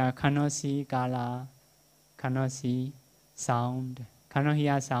Rupavachara Chaita, cannot see kala, cannot see sound, cannot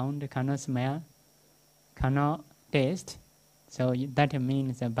hear sound, cannot smell, cannot taste. So that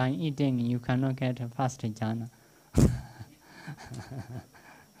means by eating you cannot get a first jhana.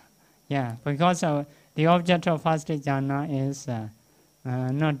 Yeah, because the object of first jhana is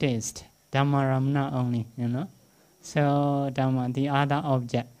not taste. Dhammaramana only, So Dhamma, the other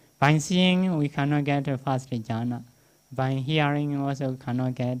object. By seeing, we cannot get a first jhana. By hearing, also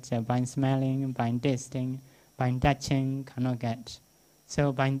cannot get. By smelling, by tasting, by touching, cannot get.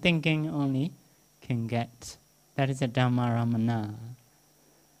 So by thinking only can get. That is a Dhammaramana.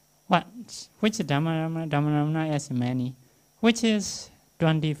 What? Which Dhammaramana? Dhammaramana has many. Which is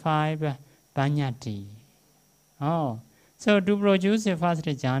 25 Panyati. Oh. So to produce a first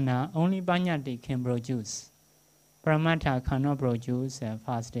jhana, only Panyati can produce. Pramata cannot produce a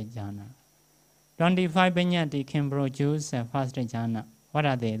first jhana. 25 Panyati can produce a first jhana. What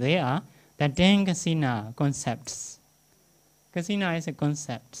are they? They are the 10 kasina concepts. Kasina is a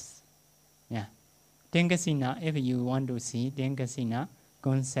concept. Yeah. 10 kasina, if you want to see 10 kasina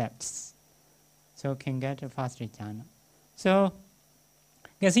concepts. So can get a first jhana. So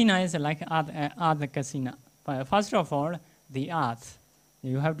kasina is like other kasina. But first of all, the earth.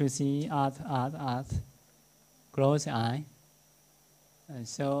 You have to see earth. Close eye.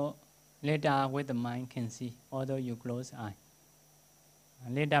 So later with the mind can see, although you close eye.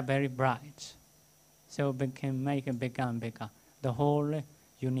 Later very bright. So it can make it bigger and bigger. The whole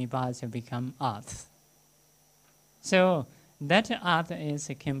universe become earth. So that earth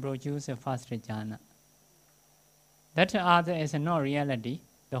can produce a first jhana. That earth is not reality.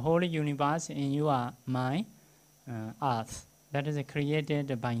 The whole universe in your mind, earth, that is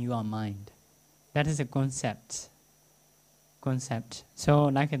created by your mind. That is a concept. So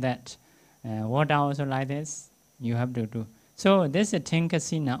like that, water also like this, you have to do. So this is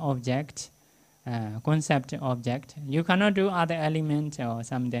Tinkasina object, concept object. You cannot do other element or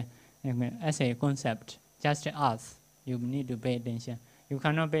something as a concept, just earth. You need to pay attention. You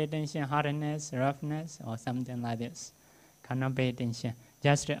cannot pay attention hardness, roughness or something like this. Cannot pay attention.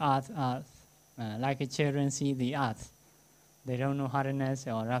 Just earth. Like children see the earth. They don't know hardness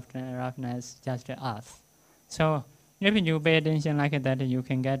or roughness, just earth. So if you pay attention like that, you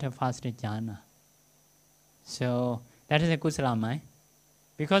can get a fast jhana. So that is a kusala mind.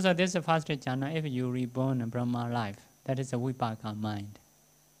 Because of this fast jhana, if you reborn Brahma life, that is a vipaka mind.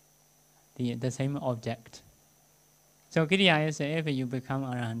 The same object. So kriya is if you become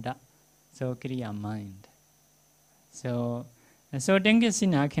arahanta, so kriya mind. So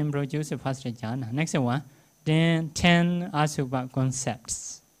Tinkasina can produce a fast jhana. Next one, then 10 asubha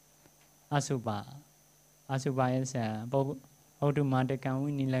concepts. Asubha is Audumadaka,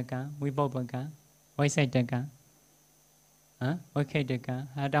 Winilaka, Vibobaka, Vaisataka, Vakataka,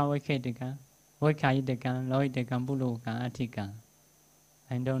 Adawakataka, Vakaidaka, Loidaka, Buluka, Atika.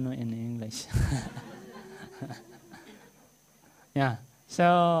 I don't know in English. Yeah. So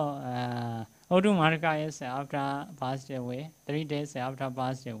Audumadaka is after passed away, 3 days after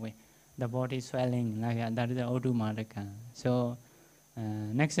passed away, the body swelling like that is Audumadaka. So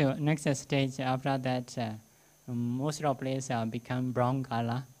next stage after that, most of places become brown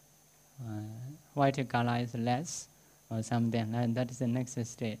color, white color is less or something. And that is the next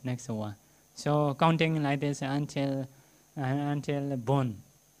stage, next one. So counting like this until bone.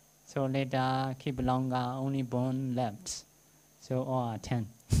 So later keep longer, only bone left. So or 10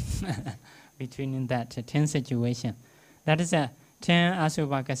 between that 10 situation. That is a 10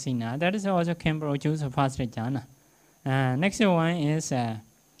 asubha kasina. That is also can produce fast jhana. Next one is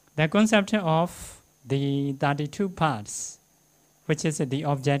the concept of the 32 parts, which is the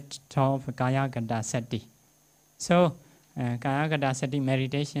object of Kaya Gata Sati. So Kaya Gata Sati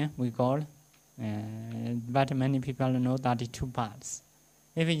meditation we call, but many people know 32 parts.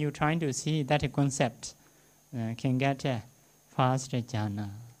 If you trying to see that concept, can get fast jhana.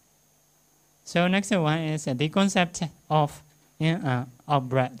 So next one is the concept of in-out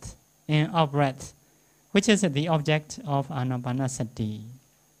breath, which is the object of anapanasati.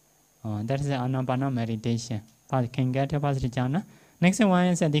 That is the anapana meditation. Can get fast jhana. Next one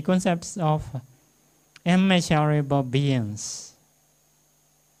is the concepts of immeasurable beings,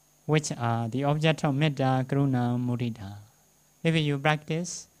 which are the object of metta, karuna, mudita. If you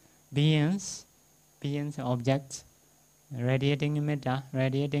practice beings, objects, radiating metta,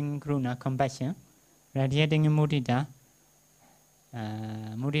 radiating karuna, compassion, radiating mudita.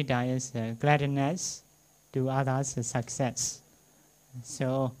 Mudita is gladness to others' success.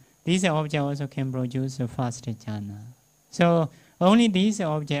 So these objects also can produce a fast jhana. So only these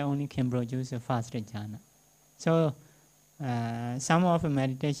objects only can produce a fast jhana. So some of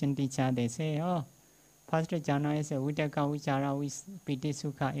meditation teacher they say, oh, fast jhana is a vitaka, vichara, piti,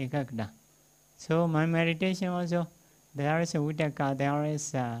 sukha, ekagata. So my meditation also, there is a vitaka, there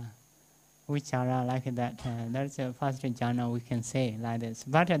is vichara like that. That's a fast jhana we can say like this.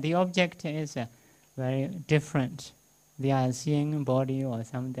 But the object is very different. They are seeing body or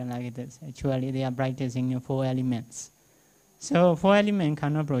something like this. Actually, they are practicing 4 elements. So 4 elements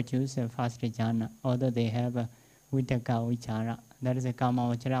cannot produce a fast jhana, although they have a vitaka, vichara. That is a kama,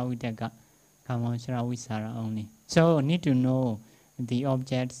 vachara, vitaka, kama, vachara, vichara only. So need to know the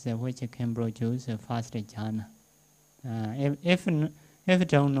objects which can produce a fast jhana. If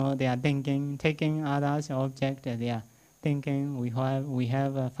don't know, they are thinking, taking others object, they are thinking we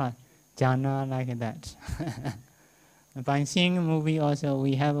have a fast jhana like that. By seeing a movie also,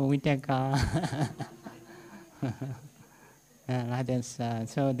 we have a vitaka. Like this,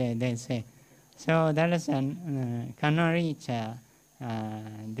 so they say. So that is cannot reach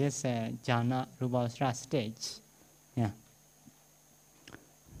this jhana rupavasara stage. Yeah.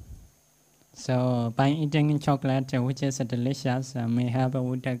 So by eating chocolate, which is delicious, may have a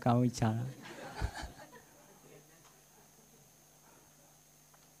vitaka vichara.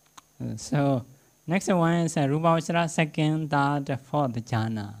 So next one is rupavasara, second, third, fourth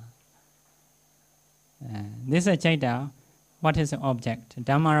jhana. This is Chaita, what is the object?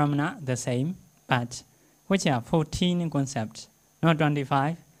 Dhammaramana, the same, but which are 14 concepts, not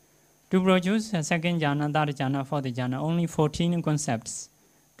 25. To produce a second jhana, third jhana, fourth jhana, only 14 concepts.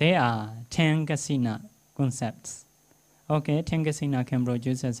 They are 10 kasina concepts. Okay, 10 kasina can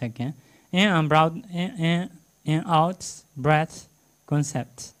produce a second. In and out breath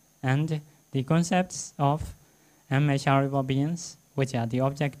concepts, and the concepts of immeasurable beings, which are the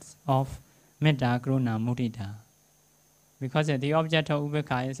objects of Metta, Karuna, Mudita. Because the object of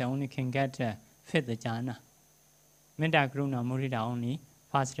Upekkha is only can get fifth jhana. Metta, Karuna, Mudita only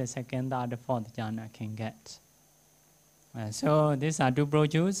first, second, third, fourth jhana can get. So these are to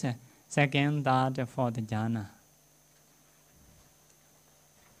produce second, third, fourth jhana.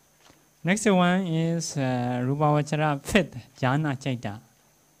 Next one is Rupavachara fifth jhana chaita.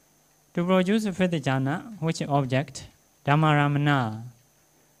 To produce fifth jhana, which object? Dhammaramana,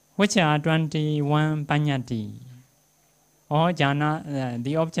 which are 21 panyati. All jhana,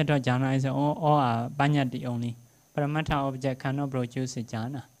 the object of jhana is all are panyati only. Paramata object cannot produce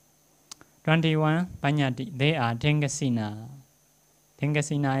jhana. 21 panyati, they are Tengasina.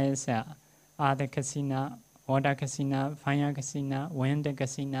 Tengasina is Adha Kasina, Water Kasina, Fire Kasina, Wind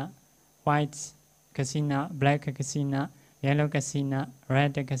Kasina, White Kasina, Black Kasina, Yellow Kasina,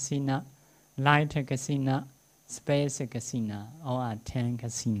 Red Kasina, Light Kasina, Space Kasina, all are 10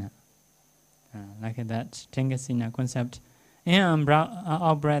 Kasina. Like that, 10 Kasina concept. And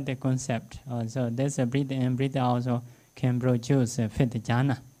out-breath concept. Also, there's a breathe in, breathe out also can produce fifth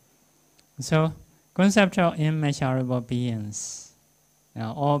jhana. So, concept of immeasurable beings.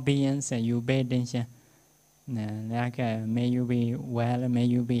 All beings, you pay attention. Like, may you be well, may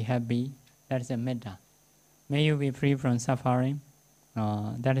you be happy. That is a metta. May you be free from suffering.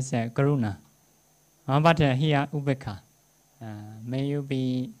 That is a karuna. But here, upekkha. May you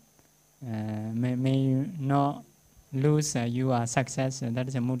be, may you not lose your success. That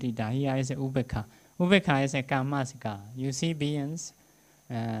is a mudita. Here is a upekkha. Upekkha is a karmasika. You see beings,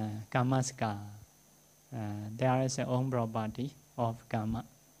 karmasika. There is a own property of karma.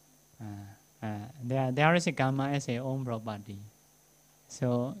 There is a karma as a own property.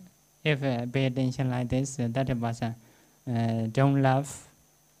 So, if pay attention like this, that person don't love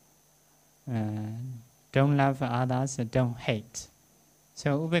others, don't hate.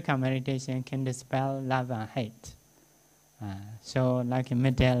 So, upekkha meditation can dispel love and hate. So, like a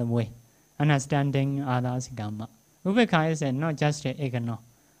middle way, understanding others' karma. Upekkha is not just ignore,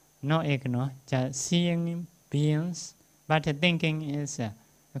 not ignore, just seeing beings, but thinking is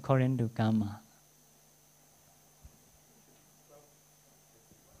according to karma.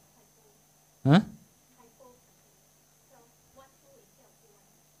 Huh?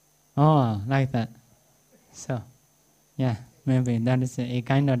 Oh, like that. So, yeah, maybe that is a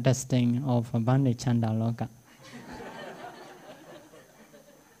kind of testing of Bandhi Chanda Loka.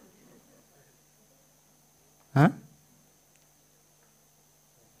 Huh?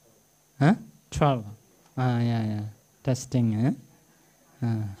 Huh? 12. Yeah. Testing,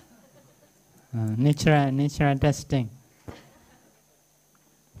 natural testing.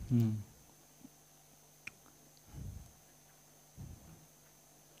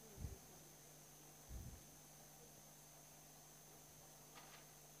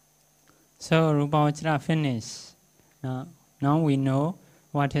 So, Rupavachara finished. Now we know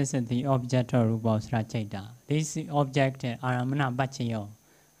what is the object of Rupavachara Chaita. This object is Aramana Bhachayo.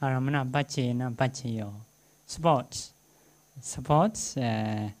 Aramana Bhachena Bhachayo. Supports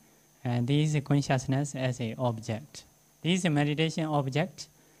this consciousness as an object. This meditation object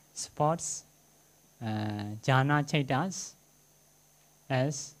supports jhana chaitas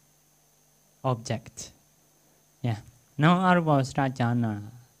as object. Yeah. Now Arupavachara jhana.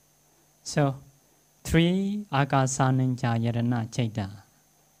 So 3 akasaninja yarana chaita.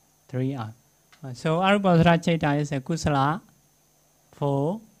 3 So Arupavachara chaita is a kusala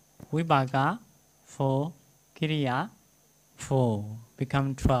 4, vipaka 4, kiriya 4,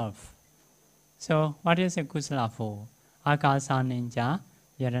 become 12. So what is a kusala 4? Akasaninja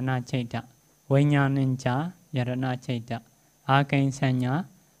yarana chaita. Vinyaninja yarana chaita. Akainsanya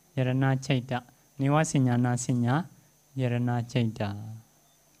yarana chaita. Nivasinyana sinya yarana chaita.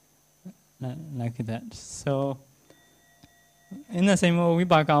 Like that. So, in the same way,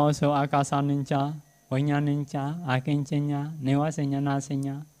 Vipaka also Akasaninja, Vinyaninja, Akinsanya, Nivasinyana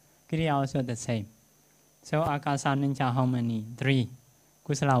sinya, Kriya also the same. So, Akasaninja how many? 3.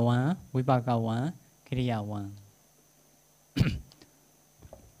 Kusala 1, Vipaka 1, Kriya 1.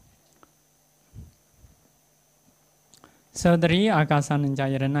 So 3 Akasaninja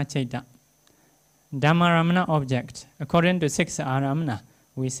yarana chaita. Dhammaramana object. According to 6 Aramana,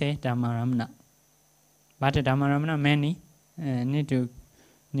 we say Dhammaramana. But Dhammaramana many, need to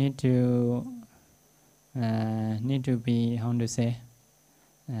be, how to say,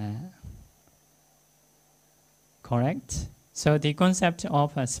 correct. So the concept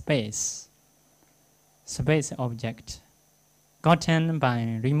of a space object, gotten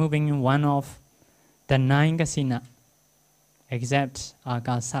by removing one of the 9 kasina, except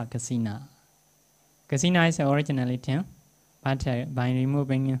akasa kasina. Kasina is originally 10, but by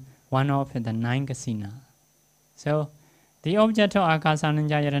removing one of the 9 kasina. So the object of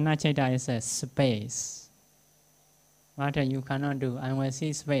akasananjayarana chaita is a space. What you cannot do, I will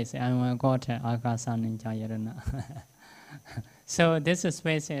see space, I will go to akasananjayarana. So this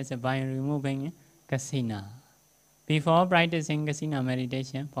space is by removing kasina. Before practicing kasina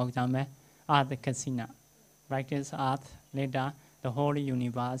meditation, for example, earth kasina, practice earth, later the whole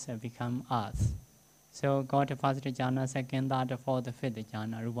universe become earth. So got the first jhana, second, third, fourth, fifth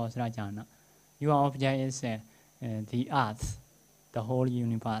jhana, rupasara jhana. Your object is the earth, the whole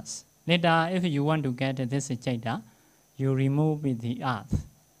universe. Later, if you want to get this chaita, you remove the earth.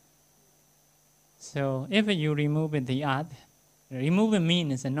 So if you remove the earth, remove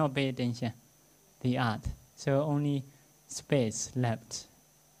means not pay attention, the earth. So only space left.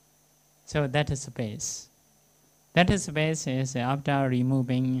 So that is space. That space is after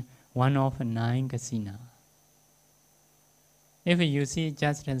removing one of 9 kasina. If you see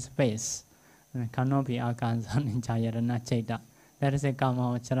just space, cannot be akasananjayarana chaita. That is a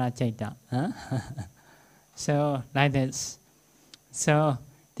kamavachara chaita. So like this. So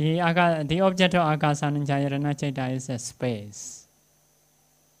the object of akasananjayarana chaita is a space.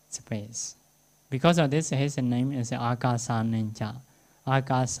 Space. Because of this, his name is akasananja.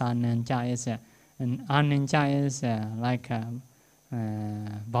 Akasananja is aninja is like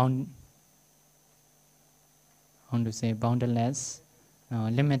boundless,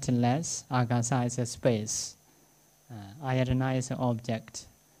 limitless. Akasa is a space. Ayatana is an object.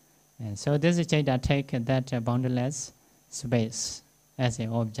 And so this chaita take that boundless space as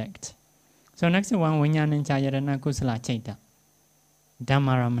an object. So next one, Vinyananjayarana kusala chaita.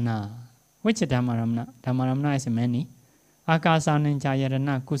 Dhammaramana. Which Dhammaramana? Dhammaramana is many.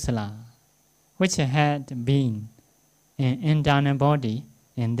 Akasananjayarana kusala, which had been in internal body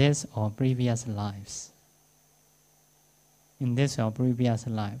in this or previous lives. In this or previous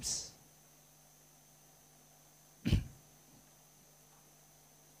lives.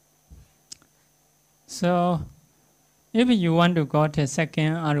 So, if you want to go to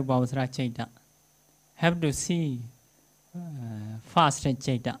second Arubhavasara chaita, have to see first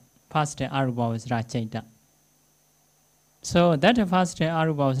chaita, first Arubhavasara chaita. So that first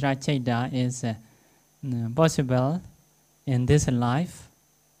Arubhavasara chaita is possible in this life,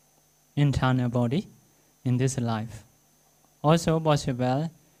 internal body, in this life. Also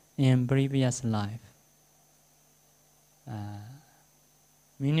possible in previous life.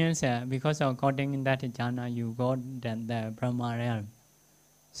 Means because of according that jhana, you got the Brahma realm.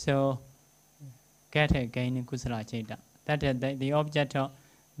 So get again kusala chaita. That the object of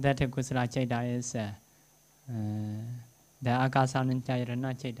that kusala chaita is the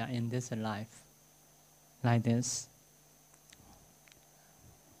akasananjayarana chaita in this life. Like this.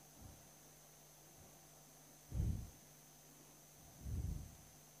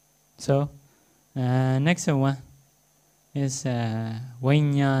 So next one is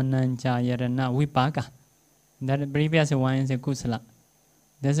Vinyananjayarana vipaka. That previous one is a kusala.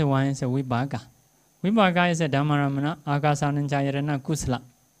 This one is a vipaka. Vipaka is a Dhammaramana akasananjayarana kusala,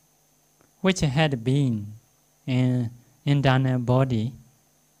 which had been in internal body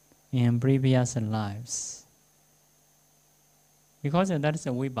in previous lives. Because that is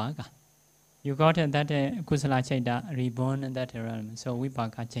a vipaka. You got that kusala chaita reborn in that realm. So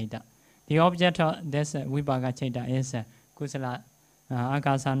vipaka chaita. The object of this vipaka chaita is kusala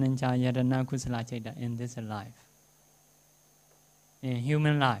akasananjayarana kusala chaita in this life. In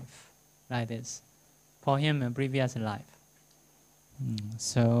human life, like this. For him in previous life.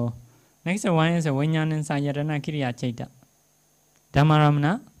 So next one is Vinyananjayarana kiriya chaita.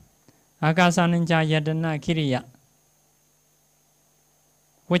 Dhammaramana akasananjayarana kiriya,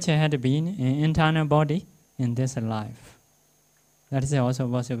 which had been in internal body in this life. That is also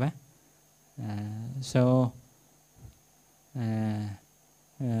possible.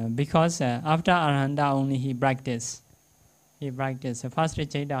 Because after Arahanta only he practiced. First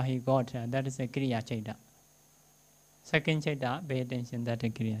chaita he got, that is a kriya chaita. Second chaita, pay attention, that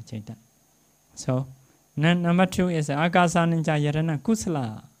is kriya chaita. So number 2 is akasananjayarana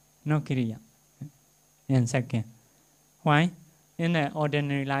kusala, no kriya. In second. Why? In the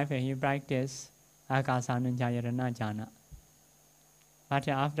ordinary life he practiced akasananjayarana jhana. But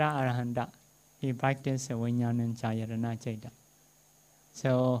after Arahanta, he practiced Vijnana Chayarana Chaita.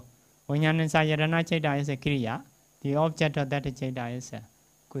 So, Vijnana Chayarana Chaita is a Kriya. The object of that Chaita is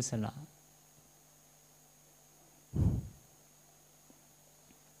Kusala.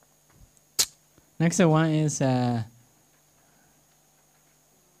 Next one is the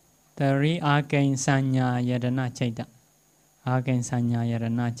Re-Again Sanya Yadana Chaita. Again Sanya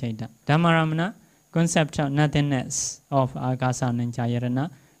Yadana Chaita. Dhammaramana, concept of nothingness of Akasana and Chayarana,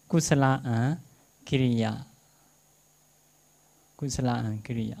 Kusala and Kriya. Kusala and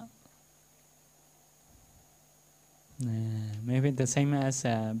Kriya. Maybe the same as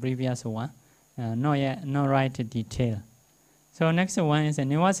previous one. No right detail. So next one is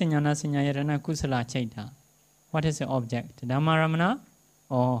Nivasinyana Sinyayarana Kusala Chaita. What is the object? Dhammaramana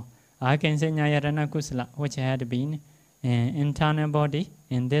or Akinsanyayarana Kusala, which had been an internal body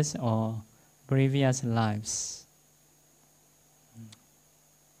in this or previous lives.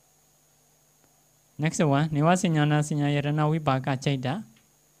 Next one, Nivasinyana Sinyayarana Vibhaka Chaita.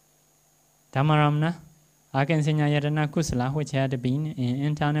 Dhammaramana Akinsanyayarana Kusala, which had been an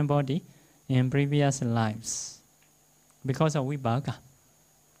internal body in previous lives. Because of Vibhaka.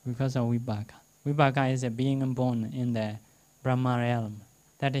 Because of Vibhaka. Vibhaka is a being born in the Brahma realm.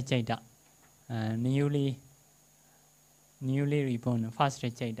 That is Chaita. Newly reborn, first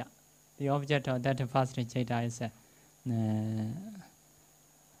Chaita. The object of that first Chaita is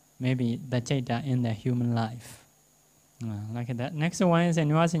maybe the Chaita in the human life. Like that. Next one is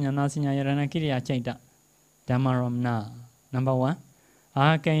Nivasinyana Sinyayarana Kriya Chaita. Dhammaramana. Number one.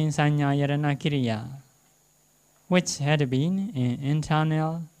 Akain Sanyayarana Kriya, which had been an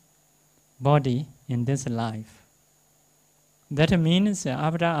internal body in this life. That means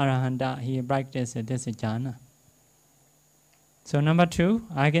after Arahanta, he practiced this jhana. So number two,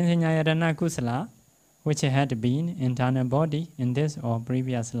 Akinsanyayarana Kusala, which had been internal body in this or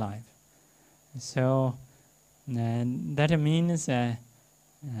previous life. So that means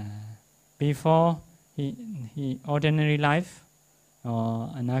before he ordinary life or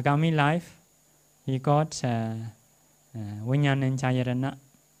anagami life, he got Vijnana Chayarana,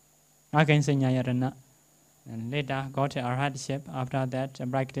 Akinsanyayarana, and later got a hardship. After that,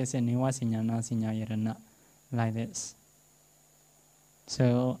 practice Nivasinyana Sinyayarana, like this.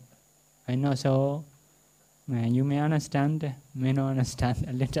 So, I know, so you may understand, may not understand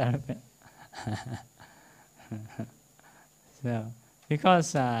a little bit. So,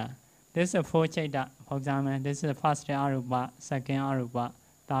 because this is four Chaita, for example, this is the first Arupa, second Arupa,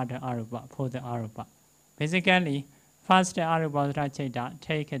 third Arupa, fourth Arupa. Basically, first Arupa Chaita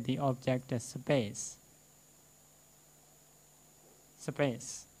take the object space.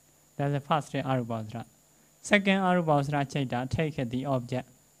 Space. That's the first Arubhasra. Second Arubhasra Chaita take the object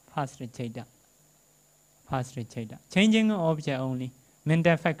first Chaita. First Chaita. Changing object only.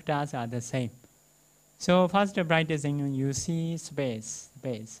 Mental factors are the same. So first practicing you see space.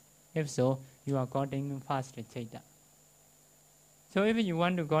 If so, you are getting first Chaita. So if you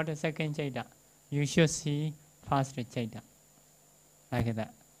want to go to second Chaita, you should see first Chaita. Like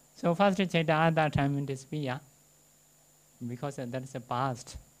that. So first Chaita at that time in this Piya, because that is the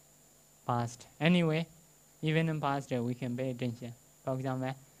past. Anyway, even in past we can pay attention. For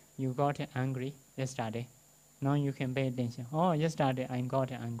example, you got angry yesterday. Now you can pay attention. Oh, yesterday I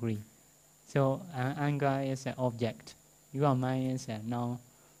got angry. So anger is an object. Your mind is now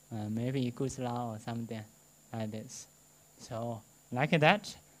maybe kusala or something like this. So like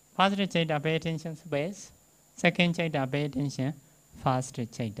that, first Chaita pay attention space. Second Chaita pay attention first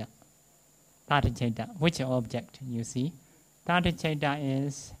Chaita. Third Chaita, which object you see? Third Chaita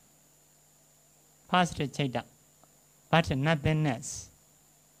is first Chaita, but nothingness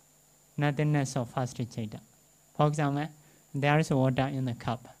of first Chaita. For example, there is water in the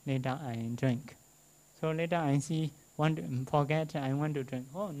cup. Later I drink. So later I see, forget I want to drink.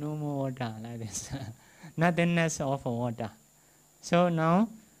 Oh, no more water, like this. Nothingness of water. So now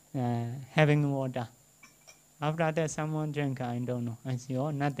having water. After that someone drink, I don't know. I see,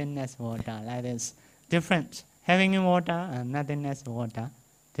 oh, nothingness water, like this. Different. Having water and nothingness water,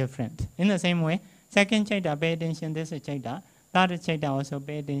 different. In the same way, second Chaita pay attention, this is Chaita. Third Chaita also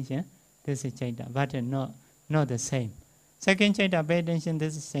pay attention, this is Chaita, but not the same. Second Chaita pay attention,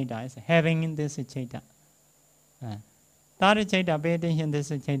 this is Chaita, is having this is Chaita. Third Chaita pay attention,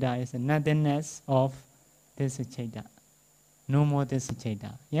 this is Chaita, is nothingness of this is Chaita. No more this is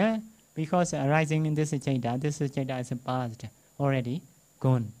Chaita. Yeah? Because arising in this is Chaita is past, already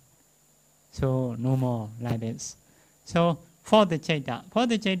gone. So no more like this. So for the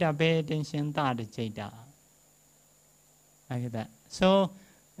Chaita pay attention, third Chaita. Like that. So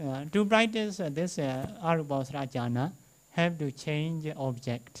to practice this Arubhasra jhana, have to change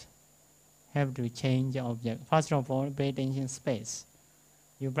object. have to change object. First of all, pay attention space.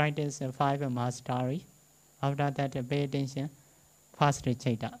 You practice 5 mastery. After that, pay attention first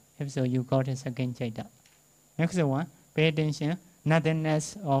chaita. If so, you got a second chaita. Next one, pay attention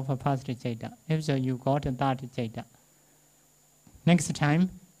nothingness of a first chaita. If so, you got a third chaita. Next time,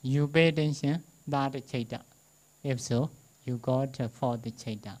 you pay attention third chaita. If so, you got a fourth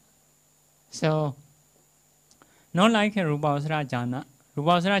chaita. So, not like a Rupavasara jhana.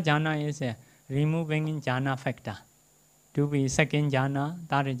 Rupavasara jhana is removing jhana factor. To be second jhana,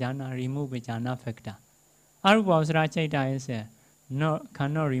 third jhana, remove jhana factor. Arupavasara chaita is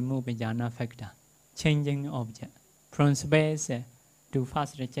cannot remove jhana factor. Changing object. From space to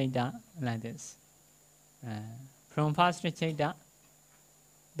first chaita, like this. From first chaita,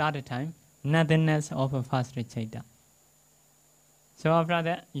 third time, nothingness of a first chaita. So after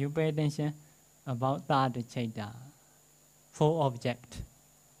that, you pay attention about third chaita. 4 objects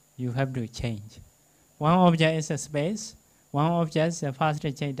you have to change. One object is a space, one object is a first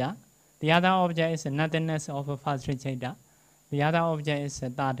chaita, the other object is nothingness of a first chaita, the other object is a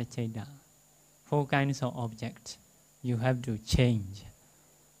third chaita. 4 kinds of objects you have to change.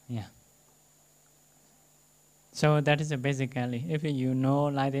 Yeah. So that is basically, if you know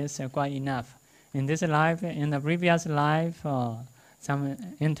like this, quite enough. In this life, in the previous life, or some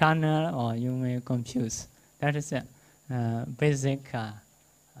internal, or you may confuse. That is a basic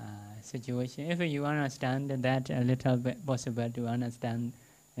situation. If you understand that a little bit, possible to understand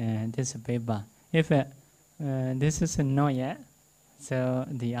this paper. If this is not yet, so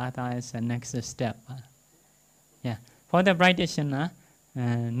the other is the next step. Yeah. For the practitioner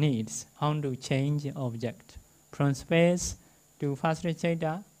needs how to change object from space to first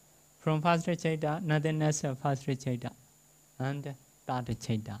chaita, from first chaita nothingness of first chaita, and third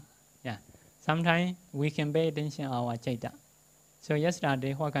chaita. Yeah. Sometimes we can pay attention to our chaita. So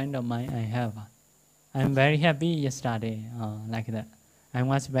yesterday, what kind of mind I have? I'm very happy yesterday, like that. I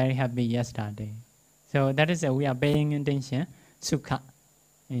was very happy yesterday. So that is we are paying attention sukha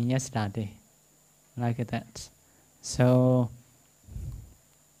in yesterday, like that. So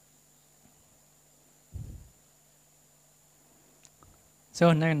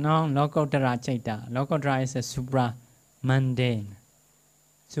now Lokotara chaita. Lokotara is a supra mundane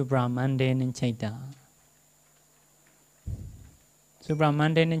chaita.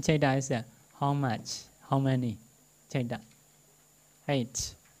 Supramundane chaita is how much? How many chaita?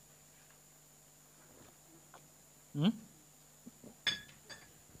 8.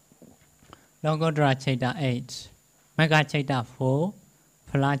 Logodra chaita 8. Mega chaita 4.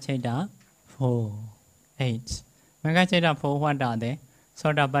 Phala chaita 4. 8. Mega chaita 4 what are they?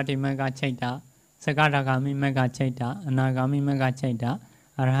 Sodapati mega chaita, Sakadagami mega chaita, Anagami mega chaita,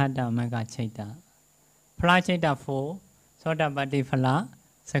 Arhata mega chaita. Phala chaita 4. Sodapati phala,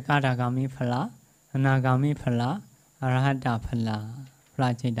 Sakadagami phala, Anagami phala, Arhata phala.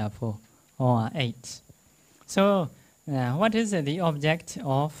 Phala chaita 4 or 8. So, what is the object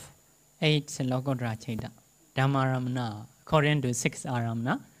of 8 Lokodra chaita? Dhammaramana. According to 6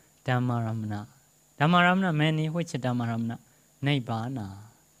 aramana, Dhammaramana. Dhammaramana many which Dhammaramana? Nibbana.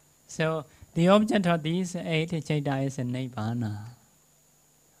 So, the object of these 8 chaita is Nibbana.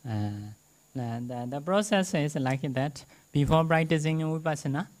 The process is like that. Before practicing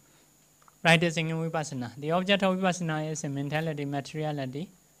Vipassana, the object of Vipassana is mentality, materiality,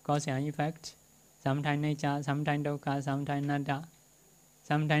 cause and effect, sometimes nature, sometimes dukkha, sometimes nada,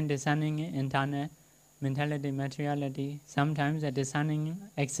 sometimes discerning internal, mentality, materiality, sometimes discerning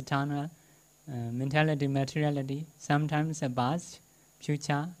external, mentality, materiality, sometimes past,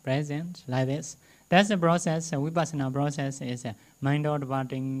 future, present, like this. That's the process. Vipassana process is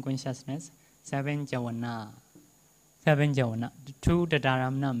mind-out-parting consciousness, 7 jhana. 7 jhana. 2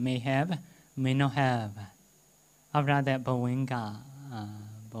 Dhāramana may have, may not have. After that, bhavinga.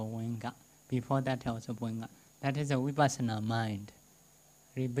 Before that also bhavinga. That is a vipassana mind.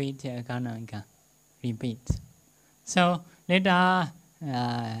 Repeat, repeat. So later,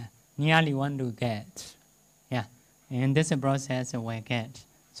 nearly want to get. Yeah, in this process we get.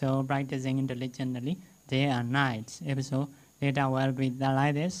 So practicing intelligently, day and night. If so, later will be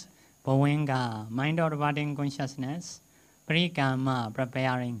like this. Bhavinga, mind-out-parting consciousness. Parikama,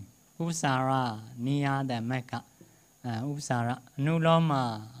 preparing. Upsara, near the Mecca. Upsara,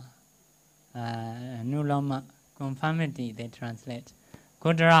 nuloma, conformity, they translate.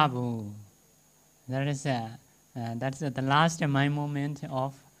 Kudrabu, that's the last mind moment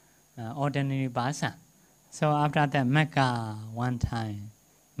of ordinary bhasa. So after that, Mecca, 1 time.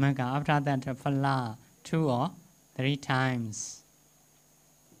 Mecca, after that, Phala, 2 or 3 times.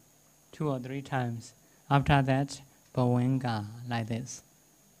 2 or 3 times. After that, Bhavinga, like this.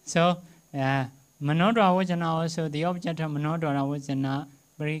 So Manodra Vajana also, the object of Manodra Vajana,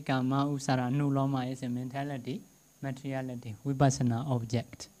 Parikama, Usara, Nuloma is a mentality, materiality, Vipassana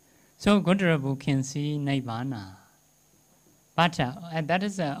object. So Godrabu can see Nirvana. But that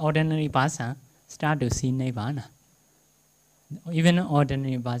is an ordinary person, start to see Nirvana. Even an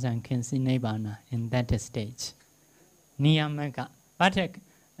ordinary person can see Nirvana in that stage. Niyamaka. But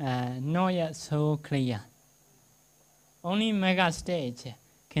not yet so clear. Only mega stage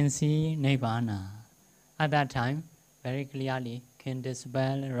can see Nirvana. At that time, very clearly can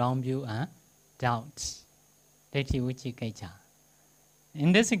dispel wrong view and doubts. In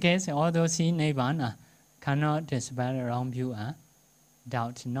this case, although see Nirvana cannot dispel wrong view and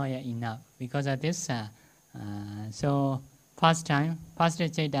doubt, not yet enough. Because of this, so first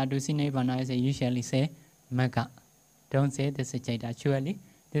chaita to see Nirvana is usually say mega. Don't say this is chaita. Actually,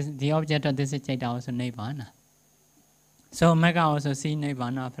 the object of this chaita also Nirvana. So mega also see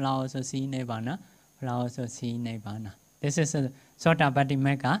Nirvana, flower also see Nirvana, flower also see Nirvana. This is a Sotapatti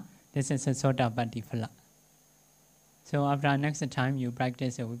mega, this is a Sotapatti phala. So after next time you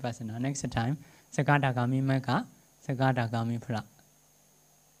practice a Vipassana, next time Sakadagami mega, Sakadagami phala.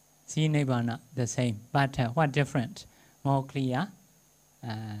 See Nirvana the same, but what different? More clear.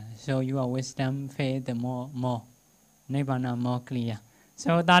 So your wisdom, faith, more. Nirvana more clear.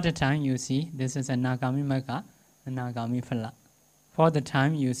 So that time you see, this is a Nagami mega, Nagami phala. For the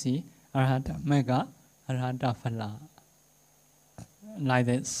time you see Arhata mega, Arhata phala. Like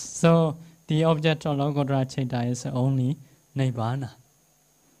this. So the object of Lokottara Chaita is only Nibbana.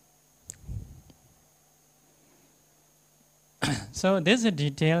 So this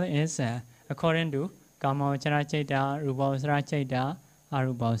detail is according to Kamavachara Chaita, Rupavachara Chaita,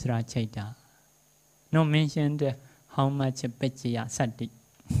 Arupavachara Chaita. No mentioned how much Pechaya Sati,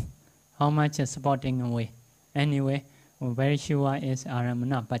 how much supporting away. Anyway, we're very sure is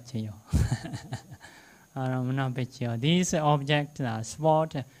Aramana Pachayo. Aramana Pachayo. These objects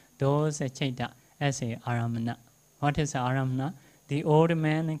support those Chaita as a Aramana. What is Aramana? The old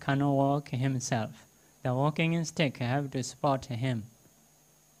man cannot walk himself. The walking stick have to support him.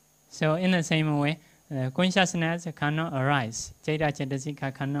 So in the same way, consciousness cannot arise. Chaita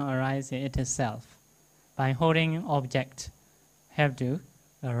Chaitasika cannot arise itself. By holding object, have to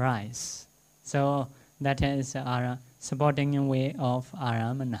arise. So that is our supporting way of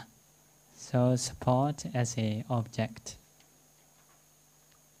aramana. So support as a object.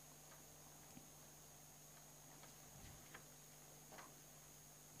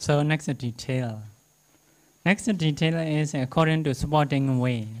 So next detail. Next detail is according to supporting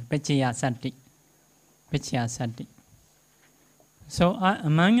way, Pechaya Sati. Pechaya Sati. So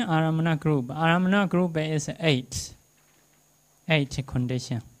among Aramana group is 8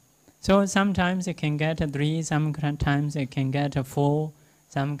 conditions. So sometimes it can get 3, sometimes it can get 4,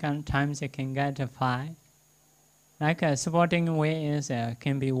 sometimes it can get 5. Like a supporting way is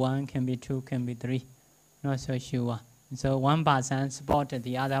can be 1, can be 2, can be 3. Not so sure. So one person support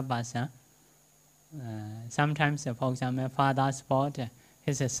the other person. Sometimes, for example, father support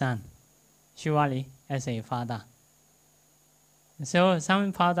his son. Surely as a father. So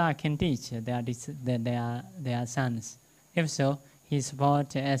some father can teach their sons. If so, he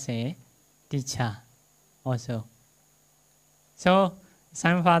support as a teacher also. So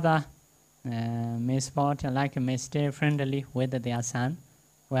some father may support may stay friendly with their son.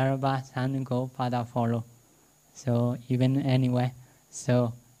 Wherever son go, father follow. So even anyway.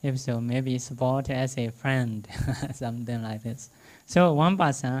 So if so, maybe support as a friend, something like this. So one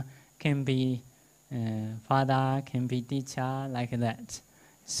person can be father, can be teacher, like that.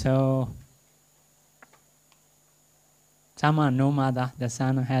 So someone no mother, the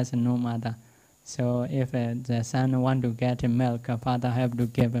son has no mother. So if the son want to get milk, father have to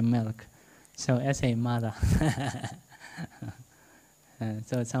give milk. So as a mother.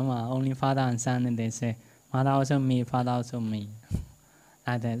 So someone only father and son, and they say, mother also me, father also me.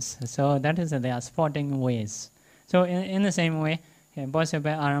 Like this. So that is their supporting ways. So in the same way,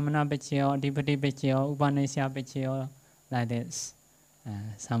 possible Aramana Pachayo, Dipati Pachayo, Upanishya Pachayo, like this.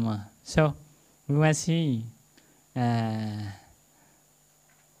 Someone. So we will see.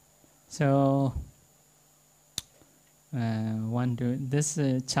 This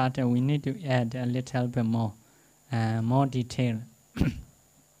chapter we need to add a little bit more detail.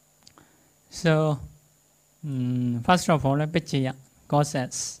 So first of all, Pechaya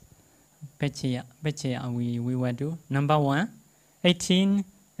causes. Pechaya we will do. Number 1, 18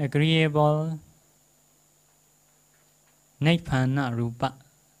 agreeable Nibbana Rupa.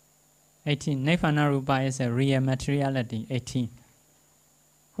 18 Nibbana Rupa is a real materiality. 18,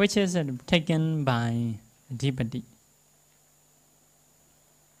 which is taken by Dipati.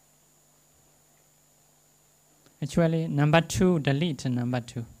 Actually, number 2, delete number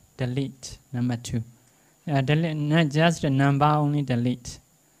 2. Delete number 2. Delete, not just the number, only delete.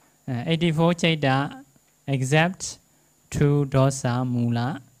 84 Chaita, except 2 dosa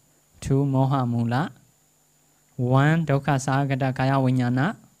mula, 2 moha mula, 1 dokha sagata kaya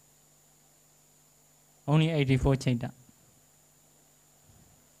vinyana. Only 84 Chaita.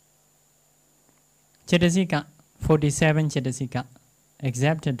 Chetasika, 47 Chetasika,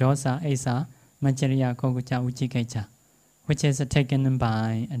 except dosa esa Majariya Kogucha Uchikecha, which is taken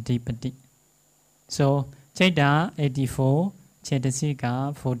by a Adipati. So, Chaita 84,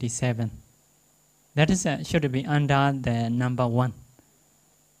 Chetasika 47. That is should be under the number 1.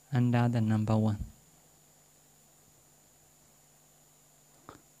 Under the number 1.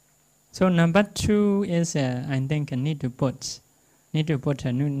 So number 2 is I think need to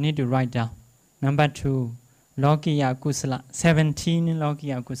write down. Number 2, Lokiya Kusala, 17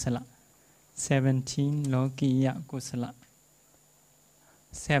 Lokiya Kusala. 17 Lokiya Kusala.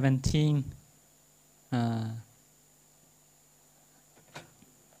 17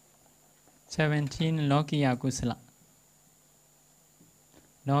 17 Lokiya Kusala.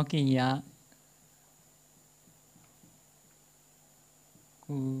 Lokiya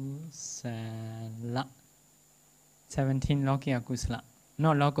Kusala. 17 Lokiya Kusala.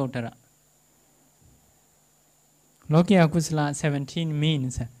 No Lokotara. Lokiya Kusala 17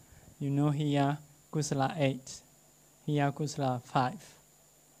 means, you know, here Kusala 8, here Kusala 5.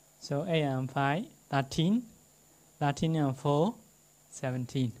 So 8 and 5, 13, 13 and 4,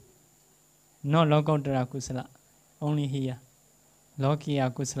 17. No Lokotara Kusala, only here.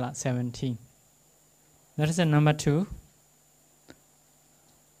 Lokiya Kusala 17. That is the number 2.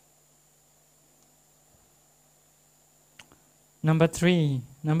 Number 3.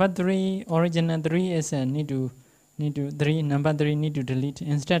 Number 3, original 3 is need to 3. Number 3 need to delete.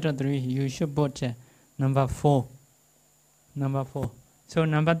 Instead of 3, you should put number 4. Number 4. So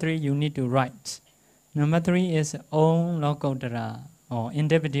number 3 you need to write. Number 3 is own Lokotara or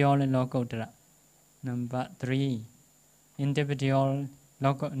individual Lokotara. Number 3, individual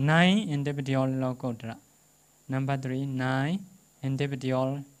 9 individual Lokotara. Number 3, 9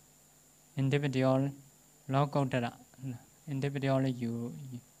 individual Lokotara. Individual you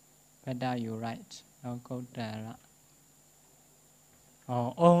better you write Lokotara.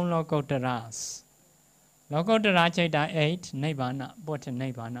 Or own Lokotaras. Lokotara Chaita 8, Nibbana, but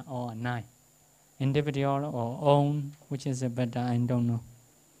Nibbana or 9. Individual or own, which is a better, I don't know.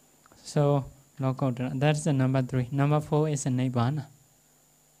 So, Lokotara, that's the number 3. Number 4 is a Nibbana.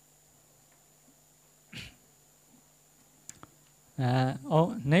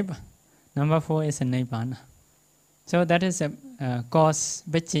 Number 4 is a Nibbana. So that is a cause,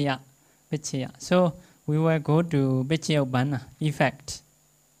 Vichaya. So, we will go to Vichaya Upanna, effect.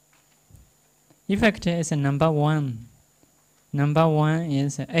 Effect is a number 1. Number 1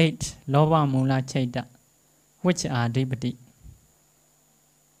 is 8, Lova Mula Chaita, which are Dipati.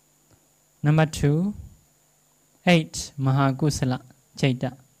 Number 2, 8, Mahakusala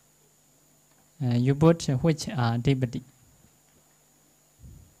Chaita. You put which are Dipati.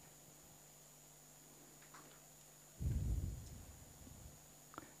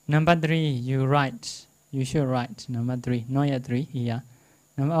 Number 3, you should write number 3, not yet 3 here.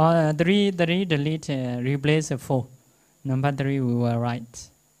 Number 3, delete, replace 4. Number 3 we will write.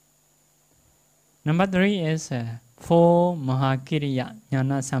 Number 3 is 4 Mahakiriya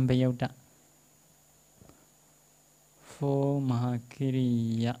Jnana Sambhayutta. 4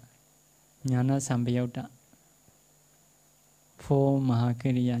 Mahakiriya Jnana Sambhayutta. 4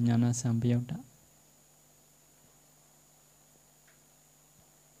 Mahakiriya Jnana Sambhayutta.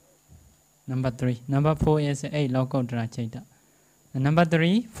 Number 3. Number 4 is 8 Lokotara Chaita. Number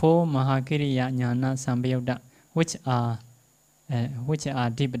 3, 4 Mahakiriya Jnana Sambhayutta, which are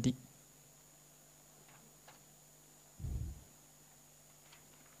Dipati.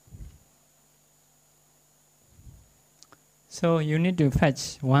 So you need to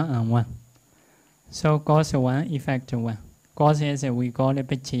fetch 1 and 1. So cause 1, effect 1. Cause is we call it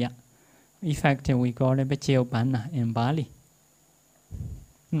Vichaya. Effect we call it Vichaya Upanna in Bali.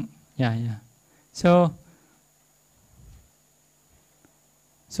 Yeah. So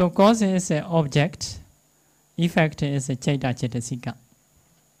cause is an object, effect is a Chaita Chetasika.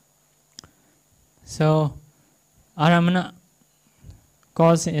 So Aramana,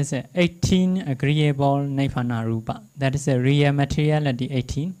 cause is 18 agreeable Nipana Rupa. That is a real materiality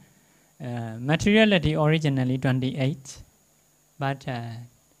 18. Materiality originally 28, but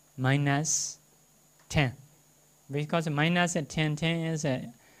minus 10. Because minus 10 is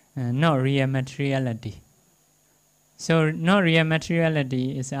no real materiality. So no real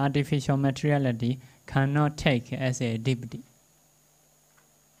materiality is artificial materiality. cannot take as a deputy.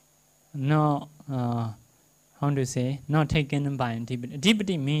 No, how to say, not taken by a deputy.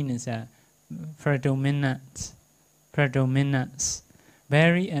 Deputy means predominance. Predominance.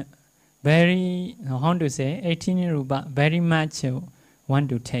 Very, how to say, 18 ruba, very much want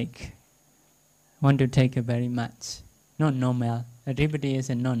to take. Want to take very much. Not normal. A deputy is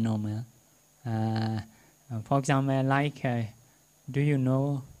not normal. For example, like, do you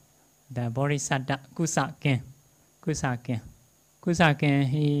know the Bodhisattva Kusaken? Kusaken. Kusaken,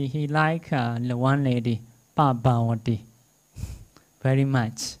 he like the one lady, Pabawati, very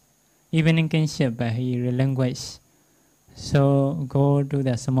much. Even in kinship, he relinquished. So go to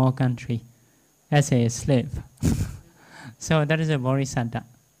the small country as a slave. So that is a Bodhisattva.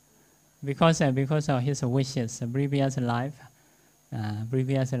 Because of his wishes, previous life,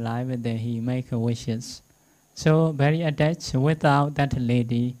 that he make wishes. So very attached. Without that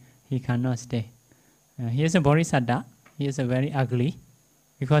lady, he cannot stay. He is a Bodhisattva. He is very ugly,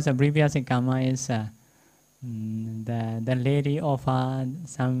 because the previous karma is the lady offered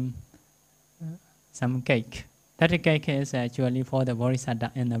some cake. That cake is actually for the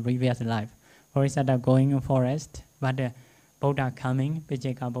Bodhisattva in the previous life. Bodhisattva going in forest, but Buddha coming,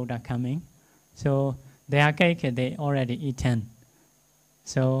 Vijayaka Buddha coming. So their cake they already eaten.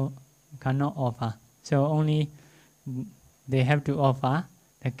 So cannot offer. So only they have to offer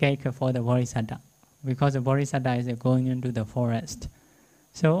the cake for the Bodhisattva, because the Bodhisattva is going into the forest.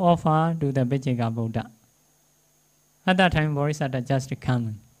 So offer to the Vijayaka Buddha. At that time, Bodhisattva just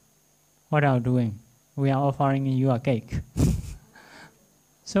come. What are you doing? We are offering you a cake.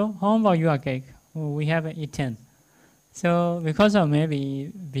 So how about your cake? We haven't eaten. So because of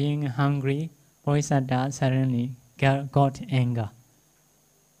maybe being hungry, Bodhisattva suddenly got anger.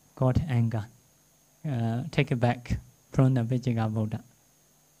 Take it back from the Vijayaka Buddha.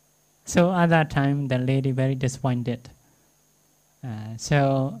 So at that time, the lady very disappointed.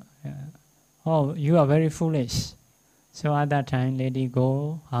 Oh, you are very foolish. So at that time, lady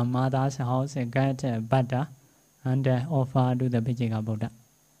go her mother's house and get butter and offer to the Vijayaka Buddha.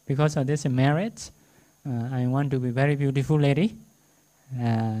 Because of this marriage, I want to be very beautiful lady.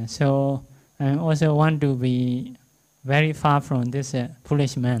 So I also want to be very far from this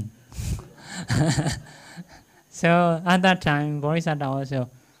foolish man. So at that time, Bodhisattva also,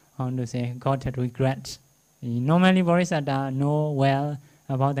 how to say, got regret. Normally, Bodhisattva know well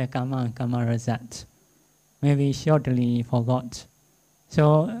about the karma and karma result. Maybe shortly forgot.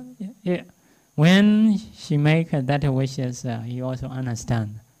 So when she make that wishes, he also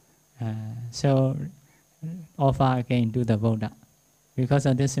understand. So offer again to the Buddha. Because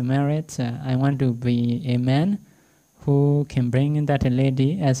of this merit, I want to be a man who can bring that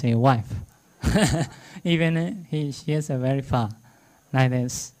lady as a wife. Even she is very far, like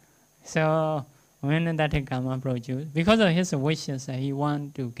this. So when that karma produced, because of his wishes, he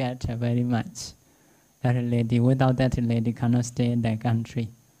want to get very much that lady. Without that lady, cannot stay in that country.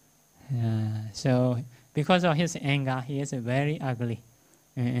 So because of his anger, he is very ugly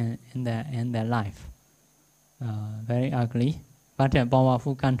in the life. Very ugly, but a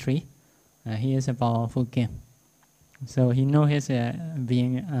powerful country. He is a powerful king. So he knows his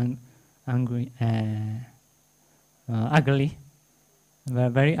being angry, ugly,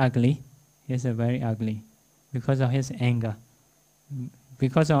 very ugly. He is very ugly because of his anger.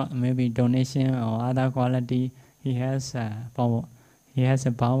 Because of maybe donation or other quality, he has power. He has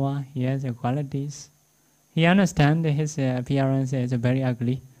a power. He has qualities. He understands his appearance is very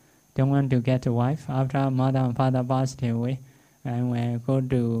ugly. Don't want to get a wife. After mother and father passed away, and we go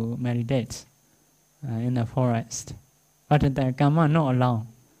to meditate in the forest. But the karma not allow.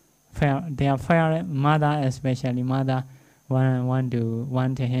 Their fair mother, especially mother, want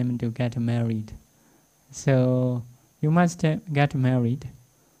him to get married. So you must get married.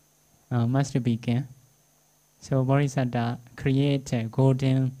 Must be king. So Bodhisattva create a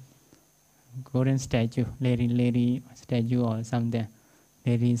golden statue, lady statue or something.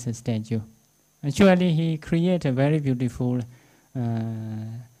 Lady's statue. Actually, he create a very beautiful.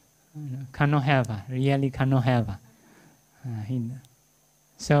 Cannot have, really cannot have.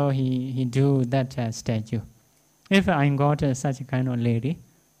 So he do that statue. If I got such kind of lady,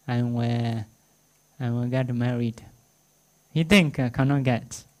 I will get married. He think cannot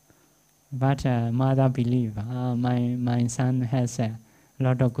get, but mother believe my son has a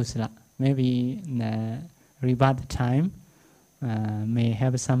lot of kusala. Maybe in the rebirth time may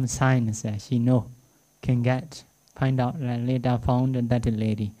have some signs she know can get. Find out later found that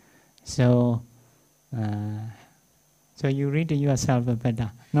lady. So you read yourself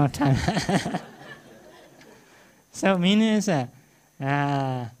better. No time. So meaning is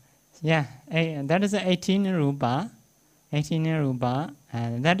Yeah, that is 18 rupa. 18 rupa,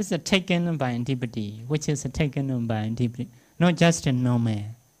 and that is taken by antipathy, which is taken by antipathy, not just a normal,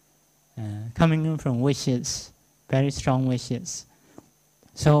 coming from wishes, very strong wishes.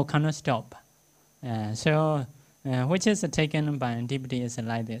 So cannot stop. Which is taken by antipathy is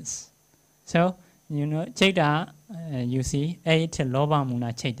like this. So, Chaita, you see, 8 loba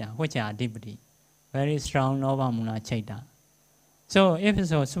mula chaita, which are antipathy. Very strong loba mula chaita. So, if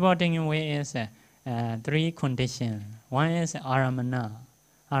so, supporting way is 3 conditions. One is aramana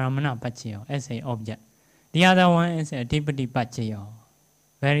pachayo, as a object. The other one is adipati pachayo,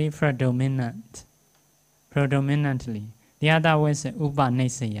 very predominantly. The other one is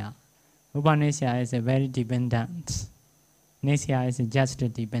upanisaya. Upanisaya is very dependent. Nisaya is just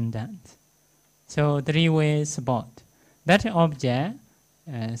dependent. So 3 ways support. That object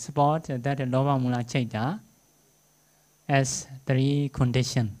support that loba mula chaita as 3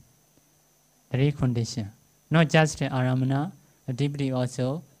 conditions. 3 conditions. Not just aramana, adipati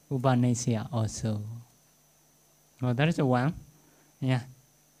also, upanisaya also. Oh, that is one. Yeah.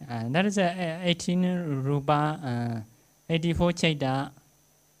 That is 18 rupa, 84 chaita.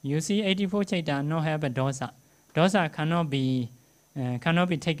 You see 84 chaita no have a dosa. Dosa cannot be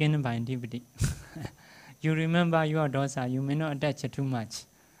taken by antipati. You remember your dosa, you may not attach too much.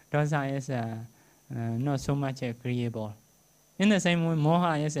 Dosa is not so much agreeable. In the same way,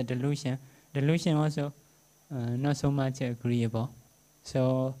 moha is a delusion. Delusion also not so much agreeable.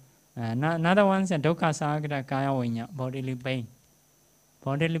 So another one is dukkha sagata kaya vinya, bodily pain.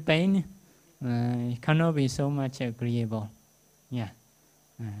 Bodily pain cannot be so much agreeable. Yeah,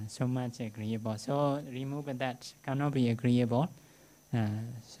 so much agreeable. So remove that, cannot be agreeable.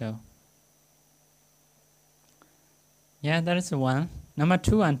 So yeah, that is one. Number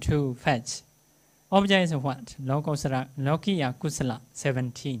 2 and 2 fetch. Object is what? Lokiya kusala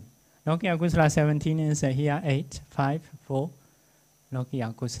 17. Lokiya kusala 17 is here 8, 5, 4.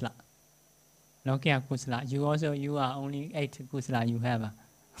 Lokiya kusala. Lokiya kusala. You are only 8 kusala you have.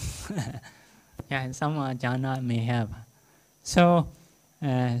 Yeah, some jhana may have. So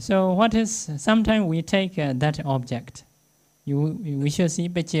what is? Sometimes we take that object. We should see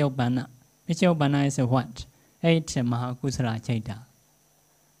Paccayopana. Paccayopana is what? 8 mahakusala chaita.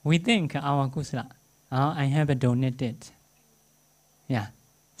 We think our kusala. I have donated. Yeah.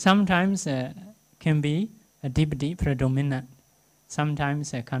 Sometimes can be a adipati predominant.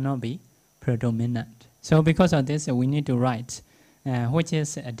 Sometimes cannot be predominant. So because of this, we need to write which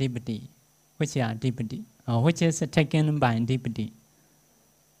is adipati, which are adipati, or which is taken by adipati.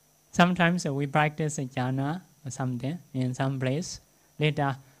 Sometimes we practice jhana or something in some place.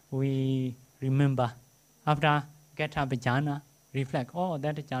 Later we remember. After get up jhana, reflect, oh,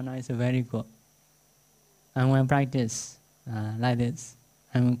 that jhana is very good. And we practice like this.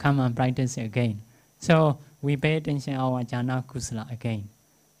 And we come and practice again. So we pay attention to our jhana kusala again.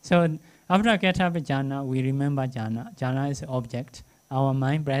 So after get up jhana, we remember jhana. Jhana is object. Our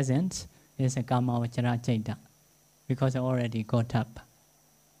mind present is a kama vachara chaita, because already got up.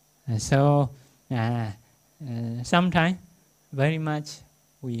 So sometimes very much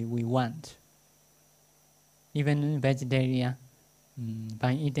we want. Even vegetarian,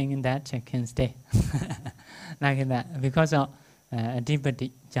 by eating that can stay like that, because of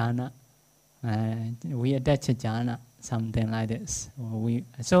adipati jhana. We attach jhana, something like this.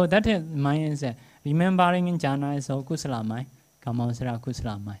 So that is mind is remembering jhana is kusala mind, kamavasara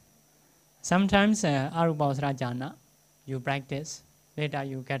kusala mind. Sometimes arupavasara jhana, you practice, later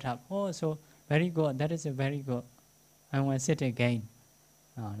you get up. Oh, so very good, that is very good. I will sit again,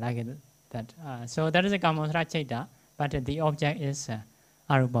 like that. So that is a kamavasara chaita, but the object is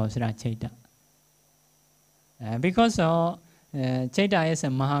arupavasara chaita. Because chaita is a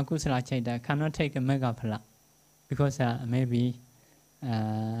mahakusala chaita, cannot take a megaphala, because maybe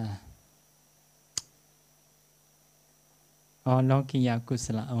or lokiya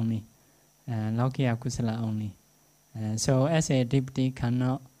kusala only. Lokiya kusala only. So as a adipati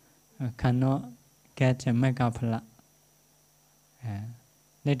cannot get a megaphala.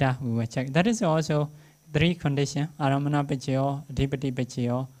 Later we will check. That is also 3 conditions: aramana pachayo, adipati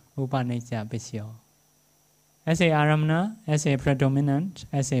pachayo, upanisaya pachayo. As a aramana, as a predominant,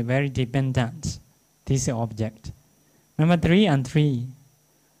 as a very dependent, this object. Number 3 and 3.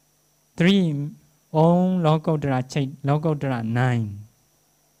 3 own lokodara 9.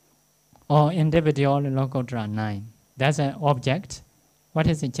 Or individual lokodara 9. That's an object. What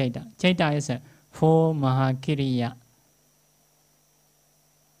is a chaita? Chaita is 4 mahakiriya.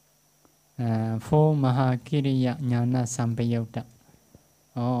 4 mahakiriya jnana sampayutta.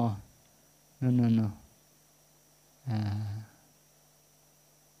 Oh, no.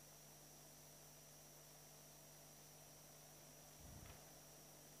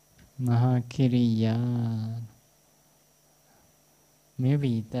 Mahakiriya.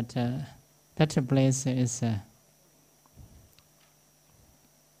 Maybe that place is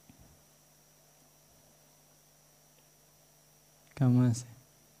come on.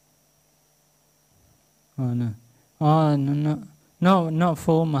 Oh no. Oh no, not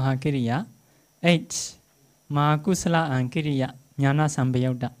 4 Mahakiriya. 8 Mahakusala and Kiriya Jnana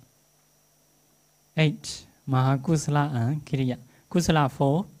Sambayodha. 8 Mahakusala and Kiriya. Kusala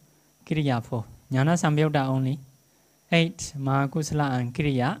 4, Kiriya 4. Jnana Sambayodha only. 8 Mahakusala and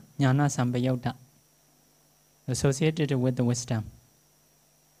Kiriya Jnana Sambayodha. Associated with the wisdom.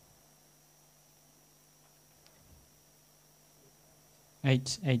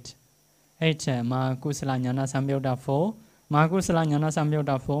 8 Mahakusala Jnana Sambayodha 4. Mahakusala Jnana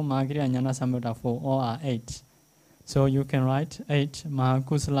Sambayodha 4. Mahakiriya Jnana Sambayodha 4. All are 8. So you can write 8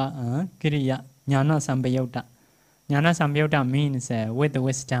 Mahakusala and Kiriya Jnana Sambayodha. Jnana Sambayodha means with the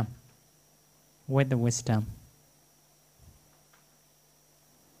wisdom. With the wisdom.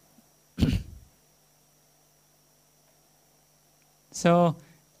 So,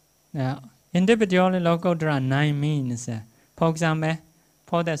 individually Lokottara 9 means, for example,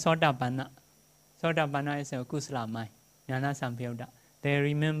 for the Sotapanna. Sotapanna is a Kusala mind, Jnana Sambayodha. They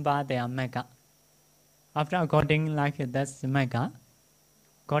remember their Mega. After according like that's the Mega,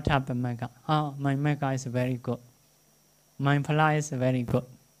 got up a Mega. Oh, my Mega is very good. My Phala is very good.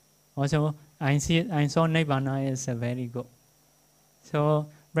 Also, I saw Nibbana is very good. So,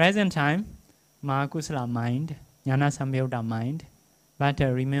 present time, Mahakusala mind, Jnana Sambayodha mind, but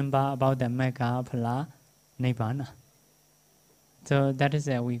remember about the Mega Phala Nibbana. So that is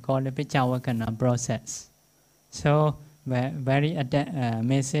we call the Piccavakana process. So very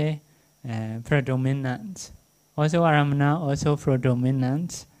may say predominant. Also Aramana, also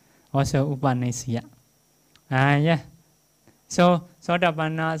predominant, also Upanishya. Yeah. So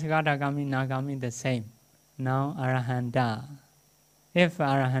Sotapanna, Sakadagami, Nagami the same. Now Arahanta. If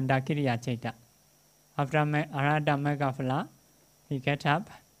Arahanta Kiriya Chaita. After Arahanta Mega Phala, he get up,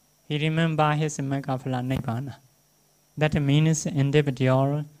 he remember his Mega Phala Nibbana. That means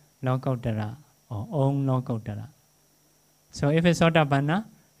individual Lokottara or own Lokottara. So if it's Sotapanna,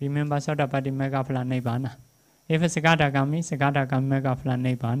 remember Sotapatti Mega Phala Nibbana. If it's Sakadagami, Sakadagami Mega Phala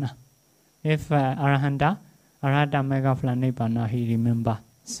Nibbana. If Arahanta, Arahanta Mega Phala Nibbana, he remember.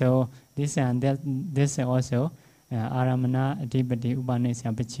 So this and that, this also Aramana Adhipati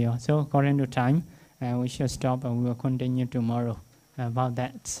Upanishya Pichya. So according to time, we should stop and we will continue tomorrow about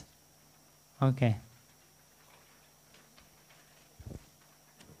that. Okay.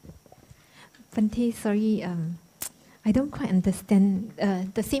 Bhante, sorry, I don't quite understand.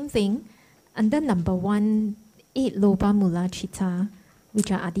 The same thing, under number 1, 8 Loba Mula Chitta,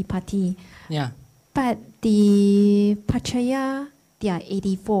 which are Adipati. Yeah. But the Pachaya, they are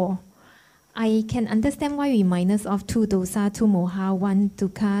 84. I can understand why we minus off 2 dosa, 2 moha, 1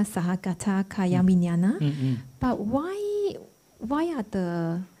 dukkha, sahagata, kaya vinyana. But why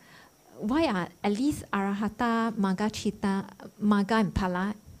are at least Arahata, Magga Chitta, Magga and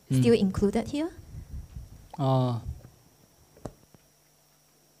Phala still included here? Oh.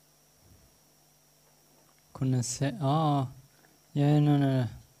 Oh. Yeah, no.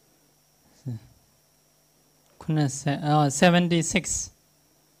 76.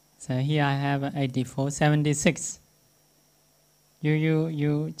 So here I have 84, 76.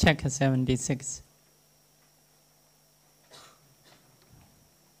 You check 76.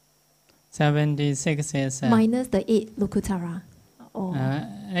 76 is minus the 8 Lokuttara.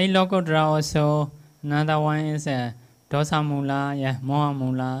 8 Lokuttara also. Another one is Dosa Mula, Moha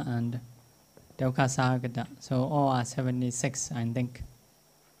Mula, and Dukkha Sahagata. So all are 76, I think.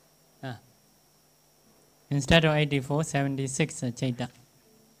 Instead of 84, 76 Chaita.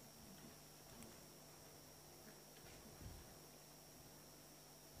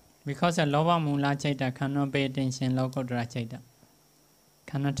 Because a Loba Mula Chaita cannot pay attention Lokuttara Chaita.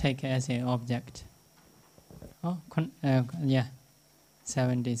 Cannot take as an object.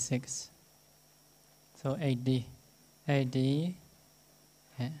 76. So 80 to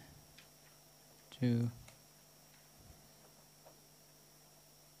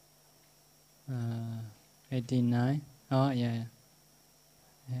 89.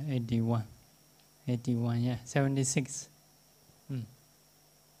 81. 76.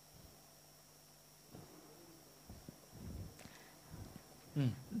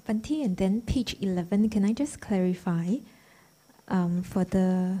 Bhante, and then page 11, can I just clarify for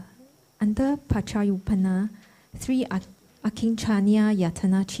the under Pachayupana 3 Akinchanya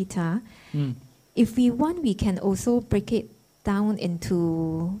Yatana Chitta, if we want, we can also break it down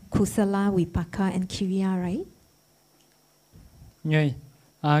into Kusala, Vipaka, and Kiriya, right? Yeah.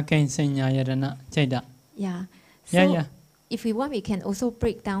 Akin Senya Yadana Cheda. Yeah. So Yeah. if we want, we can also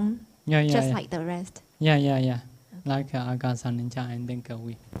break down just like the rest. Yeah. Like Agasa Ninja, and think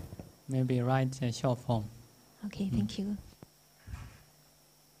we maybe write a short form. Okay, thank you.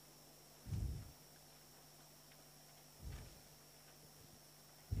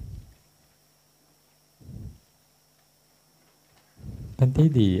 Bhante,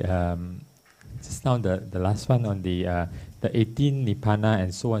 just now the last one on the 18 Nibbana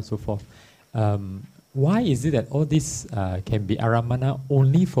and so on and so forth. Why is it that all this can be aramana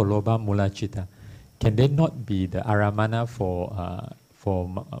only for Lobha Mula Chitta? Can there not be the aramana for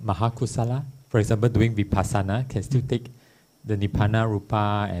Mahakusala? For example, doing Vipassana can still take the Nibbana,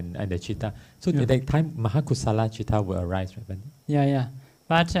 Rupa and the Chitta. So at that time, Mahakusala Chitta will arise, right, Bhante? Yeah.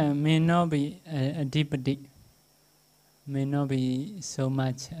 But may not be a deepity. May not be so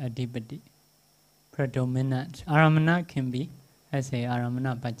much a deepity. Predominant. Aramana can be as a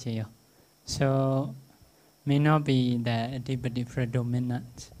aramana pachayo. So may not be the deepity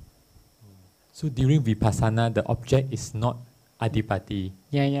predominant. So during Vipassana, the object is not adipati.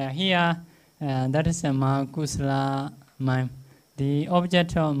 Yeah. Here, that is a Mahakusala mind. The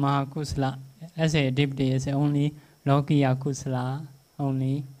object of Mahakusala as a deepity is only Lokiya Kusala,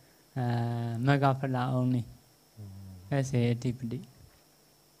 only Magaphala only. As a deepity.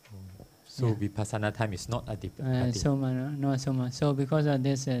 So Vipassana time is not adipati. Not so much. So because of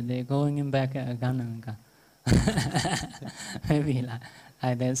this, they're going back again. Maybe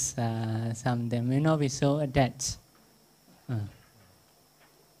like this, some they may not be so attached.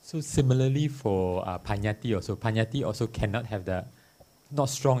 So similarly for Panyati also cannot have not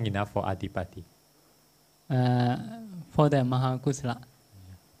strong enough for adipati. For the Mahakusala.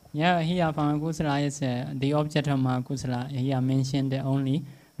 Yeah, here Mahakusala is the object of Mahakusala. Here mentioned only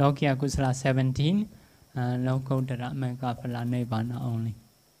Lokiya Kusala 17 and Lokotara Megaphala Nibbana only.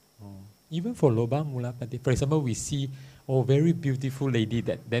 Even for Lobha Mula Pati, for example, we see very beautiful lady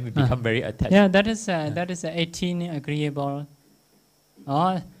that then we become very attached. Yeah, that is 18 agreeable.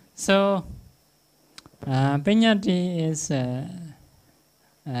 So Panyati is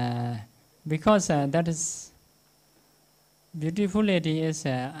because that is beautiful lady is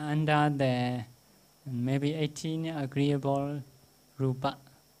under the maybe 18 agreeable rupa.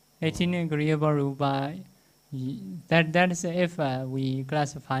 18 agreeable rupa. That is if we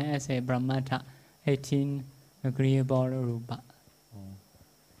classify as a brahmata. 18 agreeable rupa.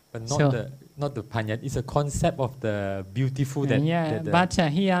 But not the panyat. It's a concept of the beautiful that. But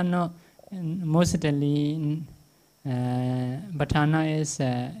here no mostly Paṭṭhāna is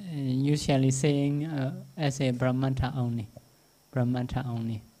usually saying as a brahmata only. Brahmata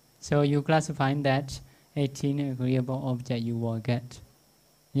only. So you classify that 18 agreeable object you will get.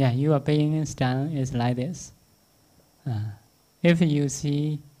 Yeah, you are paying stand is like this. If you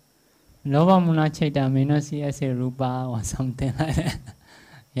see Lobha Mula Chitta may not see as a rupa or something like that.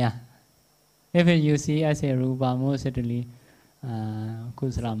 Yeah. If you see as a rupa, mostly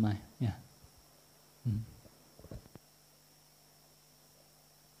kusala mind. Yeah.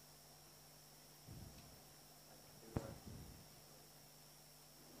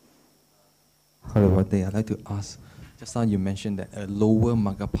 Hello, Bhante. I'd like to ask, just now you mentioned that a lower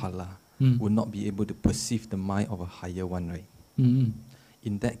Magaphala would not be able to perceive the mind of a higher one, right?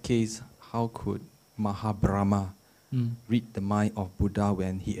 In that case, how could Mahabrahma read the mind of Buddha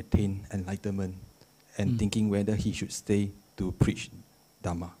when he attained enlightenment and thinking whether he should stay to preach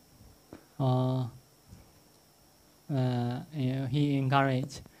Dhamma? He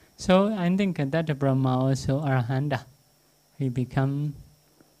encouraged. So I think that Brahma also Arahanta. He becomes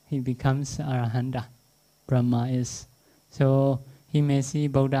Arahanta. Brahma is. So he may see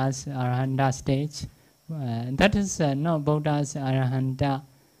Buddha's Arahanta stage. That is not Buddha's Arahanta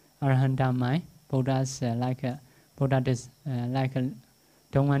mind. Buddha's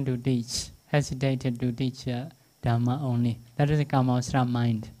don't want to teach, hesitated to teach Dhamma only. That is a Kamasra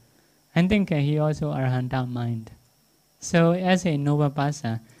mind. I think he also Arahanta mind. So as a noble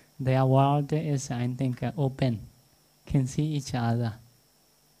person, their world is, I think, open, can see each other.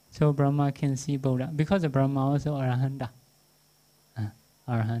 So Brahma can see Buddha, because Brahma also Arahanta.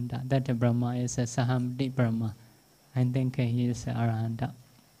 Arahanta. That Brahma is a Sahamdi Brahma. I think he is Arahanta.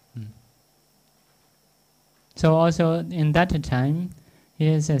 So also in that time, he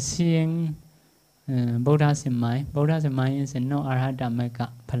is seeing Buddha's mind. Buddha's mind is no Arahata Meka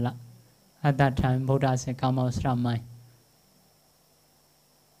Phala. At that time, Buddha's Kamasra mind.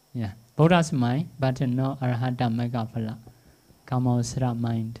 Yeah, Buddha's mind, but no Arahata Mega Phala. Kamasra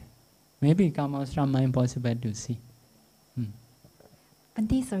mind. Maybe Kamasra mind possible to see.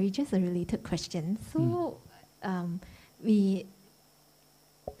 Bhante, sorry, just a related question. So we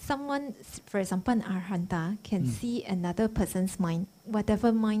someone, for example, an arhanta, can see another person's mind,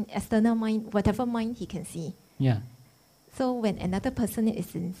 whatever mind, external mind, whatever mind he can see. Yeah. So when another person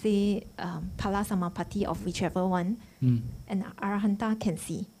is in, say, pala samapati of whichever one, an arhanta can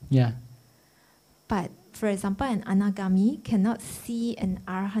see. Yeah. But for example, an anagami cannot see an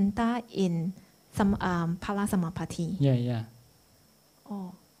arhanta in some pala samapati. Yeah, yeah.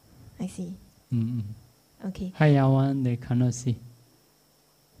 Oh, I see. Okay. Higher one they cannot see.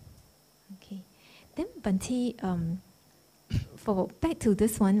 Okay. Then Bhante, for back to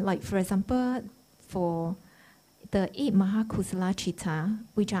this one, like for example, for the 8 Mahakusala Chitta,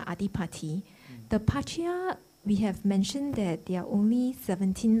 which are Adipati, the Pachya, we have mentioned that there are only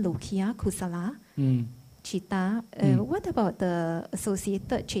 17 Lokiya Kusala Chitta. What about the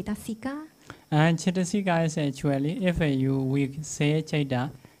associated Cetasika? Cetasika is actually, if we say Chaita,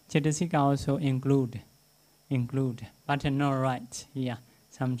 Cetasika also include, but not right here.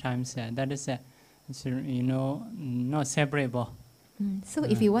 Sometimes that is, not separable. So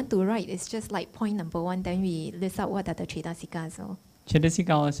if you want to write, it's just like point number 1, then we list out what are the Cetasika. So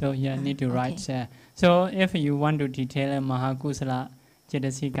Cetasika also need to write. So if you want to detail Mahakusala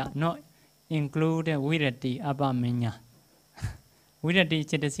Cetasika, not include Virati Abhamenya. Virati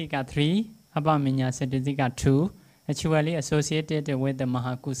Cetasika 3, Abhamenya Cetasika 2, actually associated with the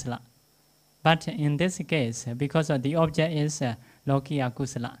Mahakusala. But in this case, because of the object is Lokiya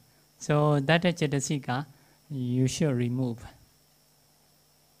Kusala, so that Cetasika you should remove.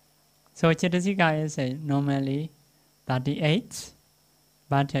 So Cetasika is normally 38,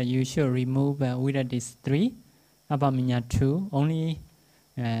 but you should remove Virati 3, Abhamenya 2, only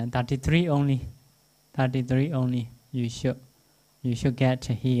 33 only. 33 only you should get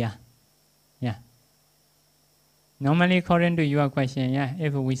here. Yeah. Normally according to your question, yeah,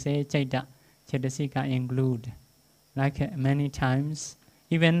 if we say Chaita, Cetasika include. Like many times,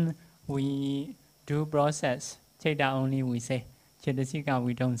 even we do process, Chaita only we say, Cetasika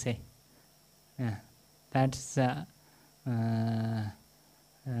we don't say. Yeah. That's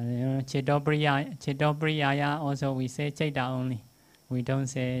Chetopriyaya also we say Chaita only. We don't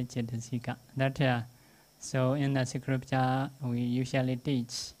say Cetasika. That so in the scripture we usually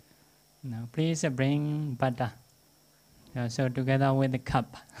teach. Now please bring butter. So together with the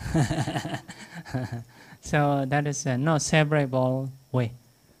cup. So that is not separable way.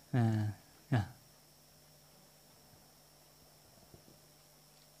 Yeah.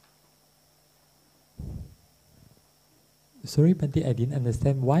 Sorry, Bhante, I didn't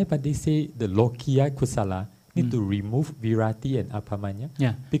understand why Bhante say the Lokiya Kusala need to remove Virati and Abhamanya.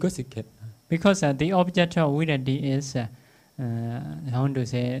 Yeah. Because it can. Because the object of Virati is how to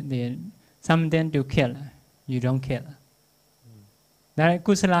say something to kill. You don't kill. That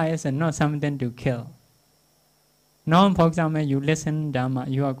Kusala is not something to kill. Now, for example, you listen Dhamma,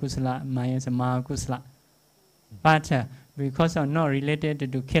 you are Kusala, mine is Mahakusala. But because of not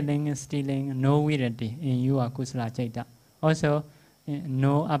related to killing and stealing, no Virati in you are Kusala Chaita. Also,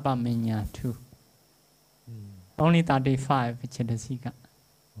 no Abhamenya too. Only 35 Cetasika.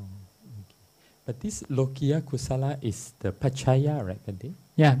 But this Lokiya Kusala is the Pachaya, right, Bhante?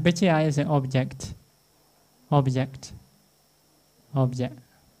 Yeah, Pachaya is an object. Object.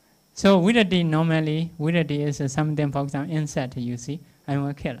 So Virati normally, Virati is something, for example, insect you see, I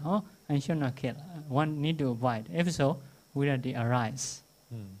will kill. Oh, I should not kill. One need to avoid. If so, Virati arise.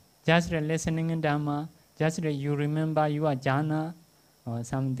 Just listening in Dhamma, just you remember you are jhana or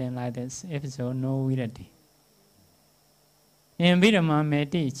something like this. If so, no Virati. In Vidama may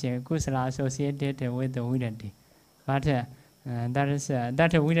teach Kusala associated with the Virati. But that is that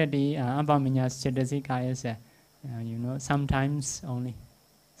Virati, Abhamenya Cetasika is sometimes only.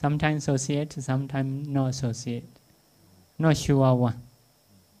 Sometimes associate, sometimes not associate. Not sure one.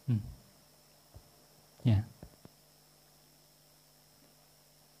 Yeah.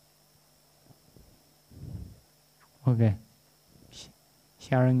 Okay.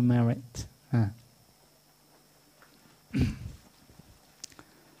 Sharing merit.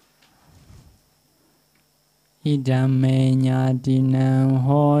 Idame nyadinam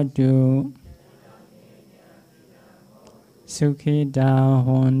hodu Sukhita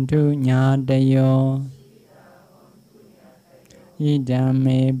hontu nyadayo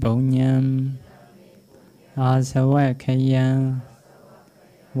Idame bonyam Asawakayam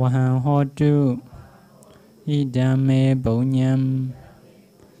Wahan hodu Idame bonyam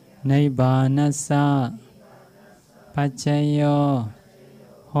Naibanasa Pachayo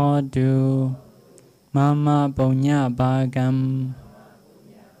hodu Mama bonya bagam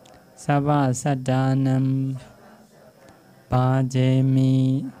Sava sadanam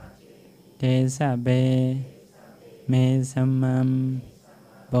Bajemi Desabe Me samam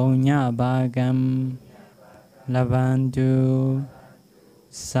Punya Bhagam Labantu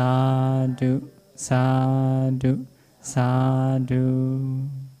Sadhu Sadhu Sadhu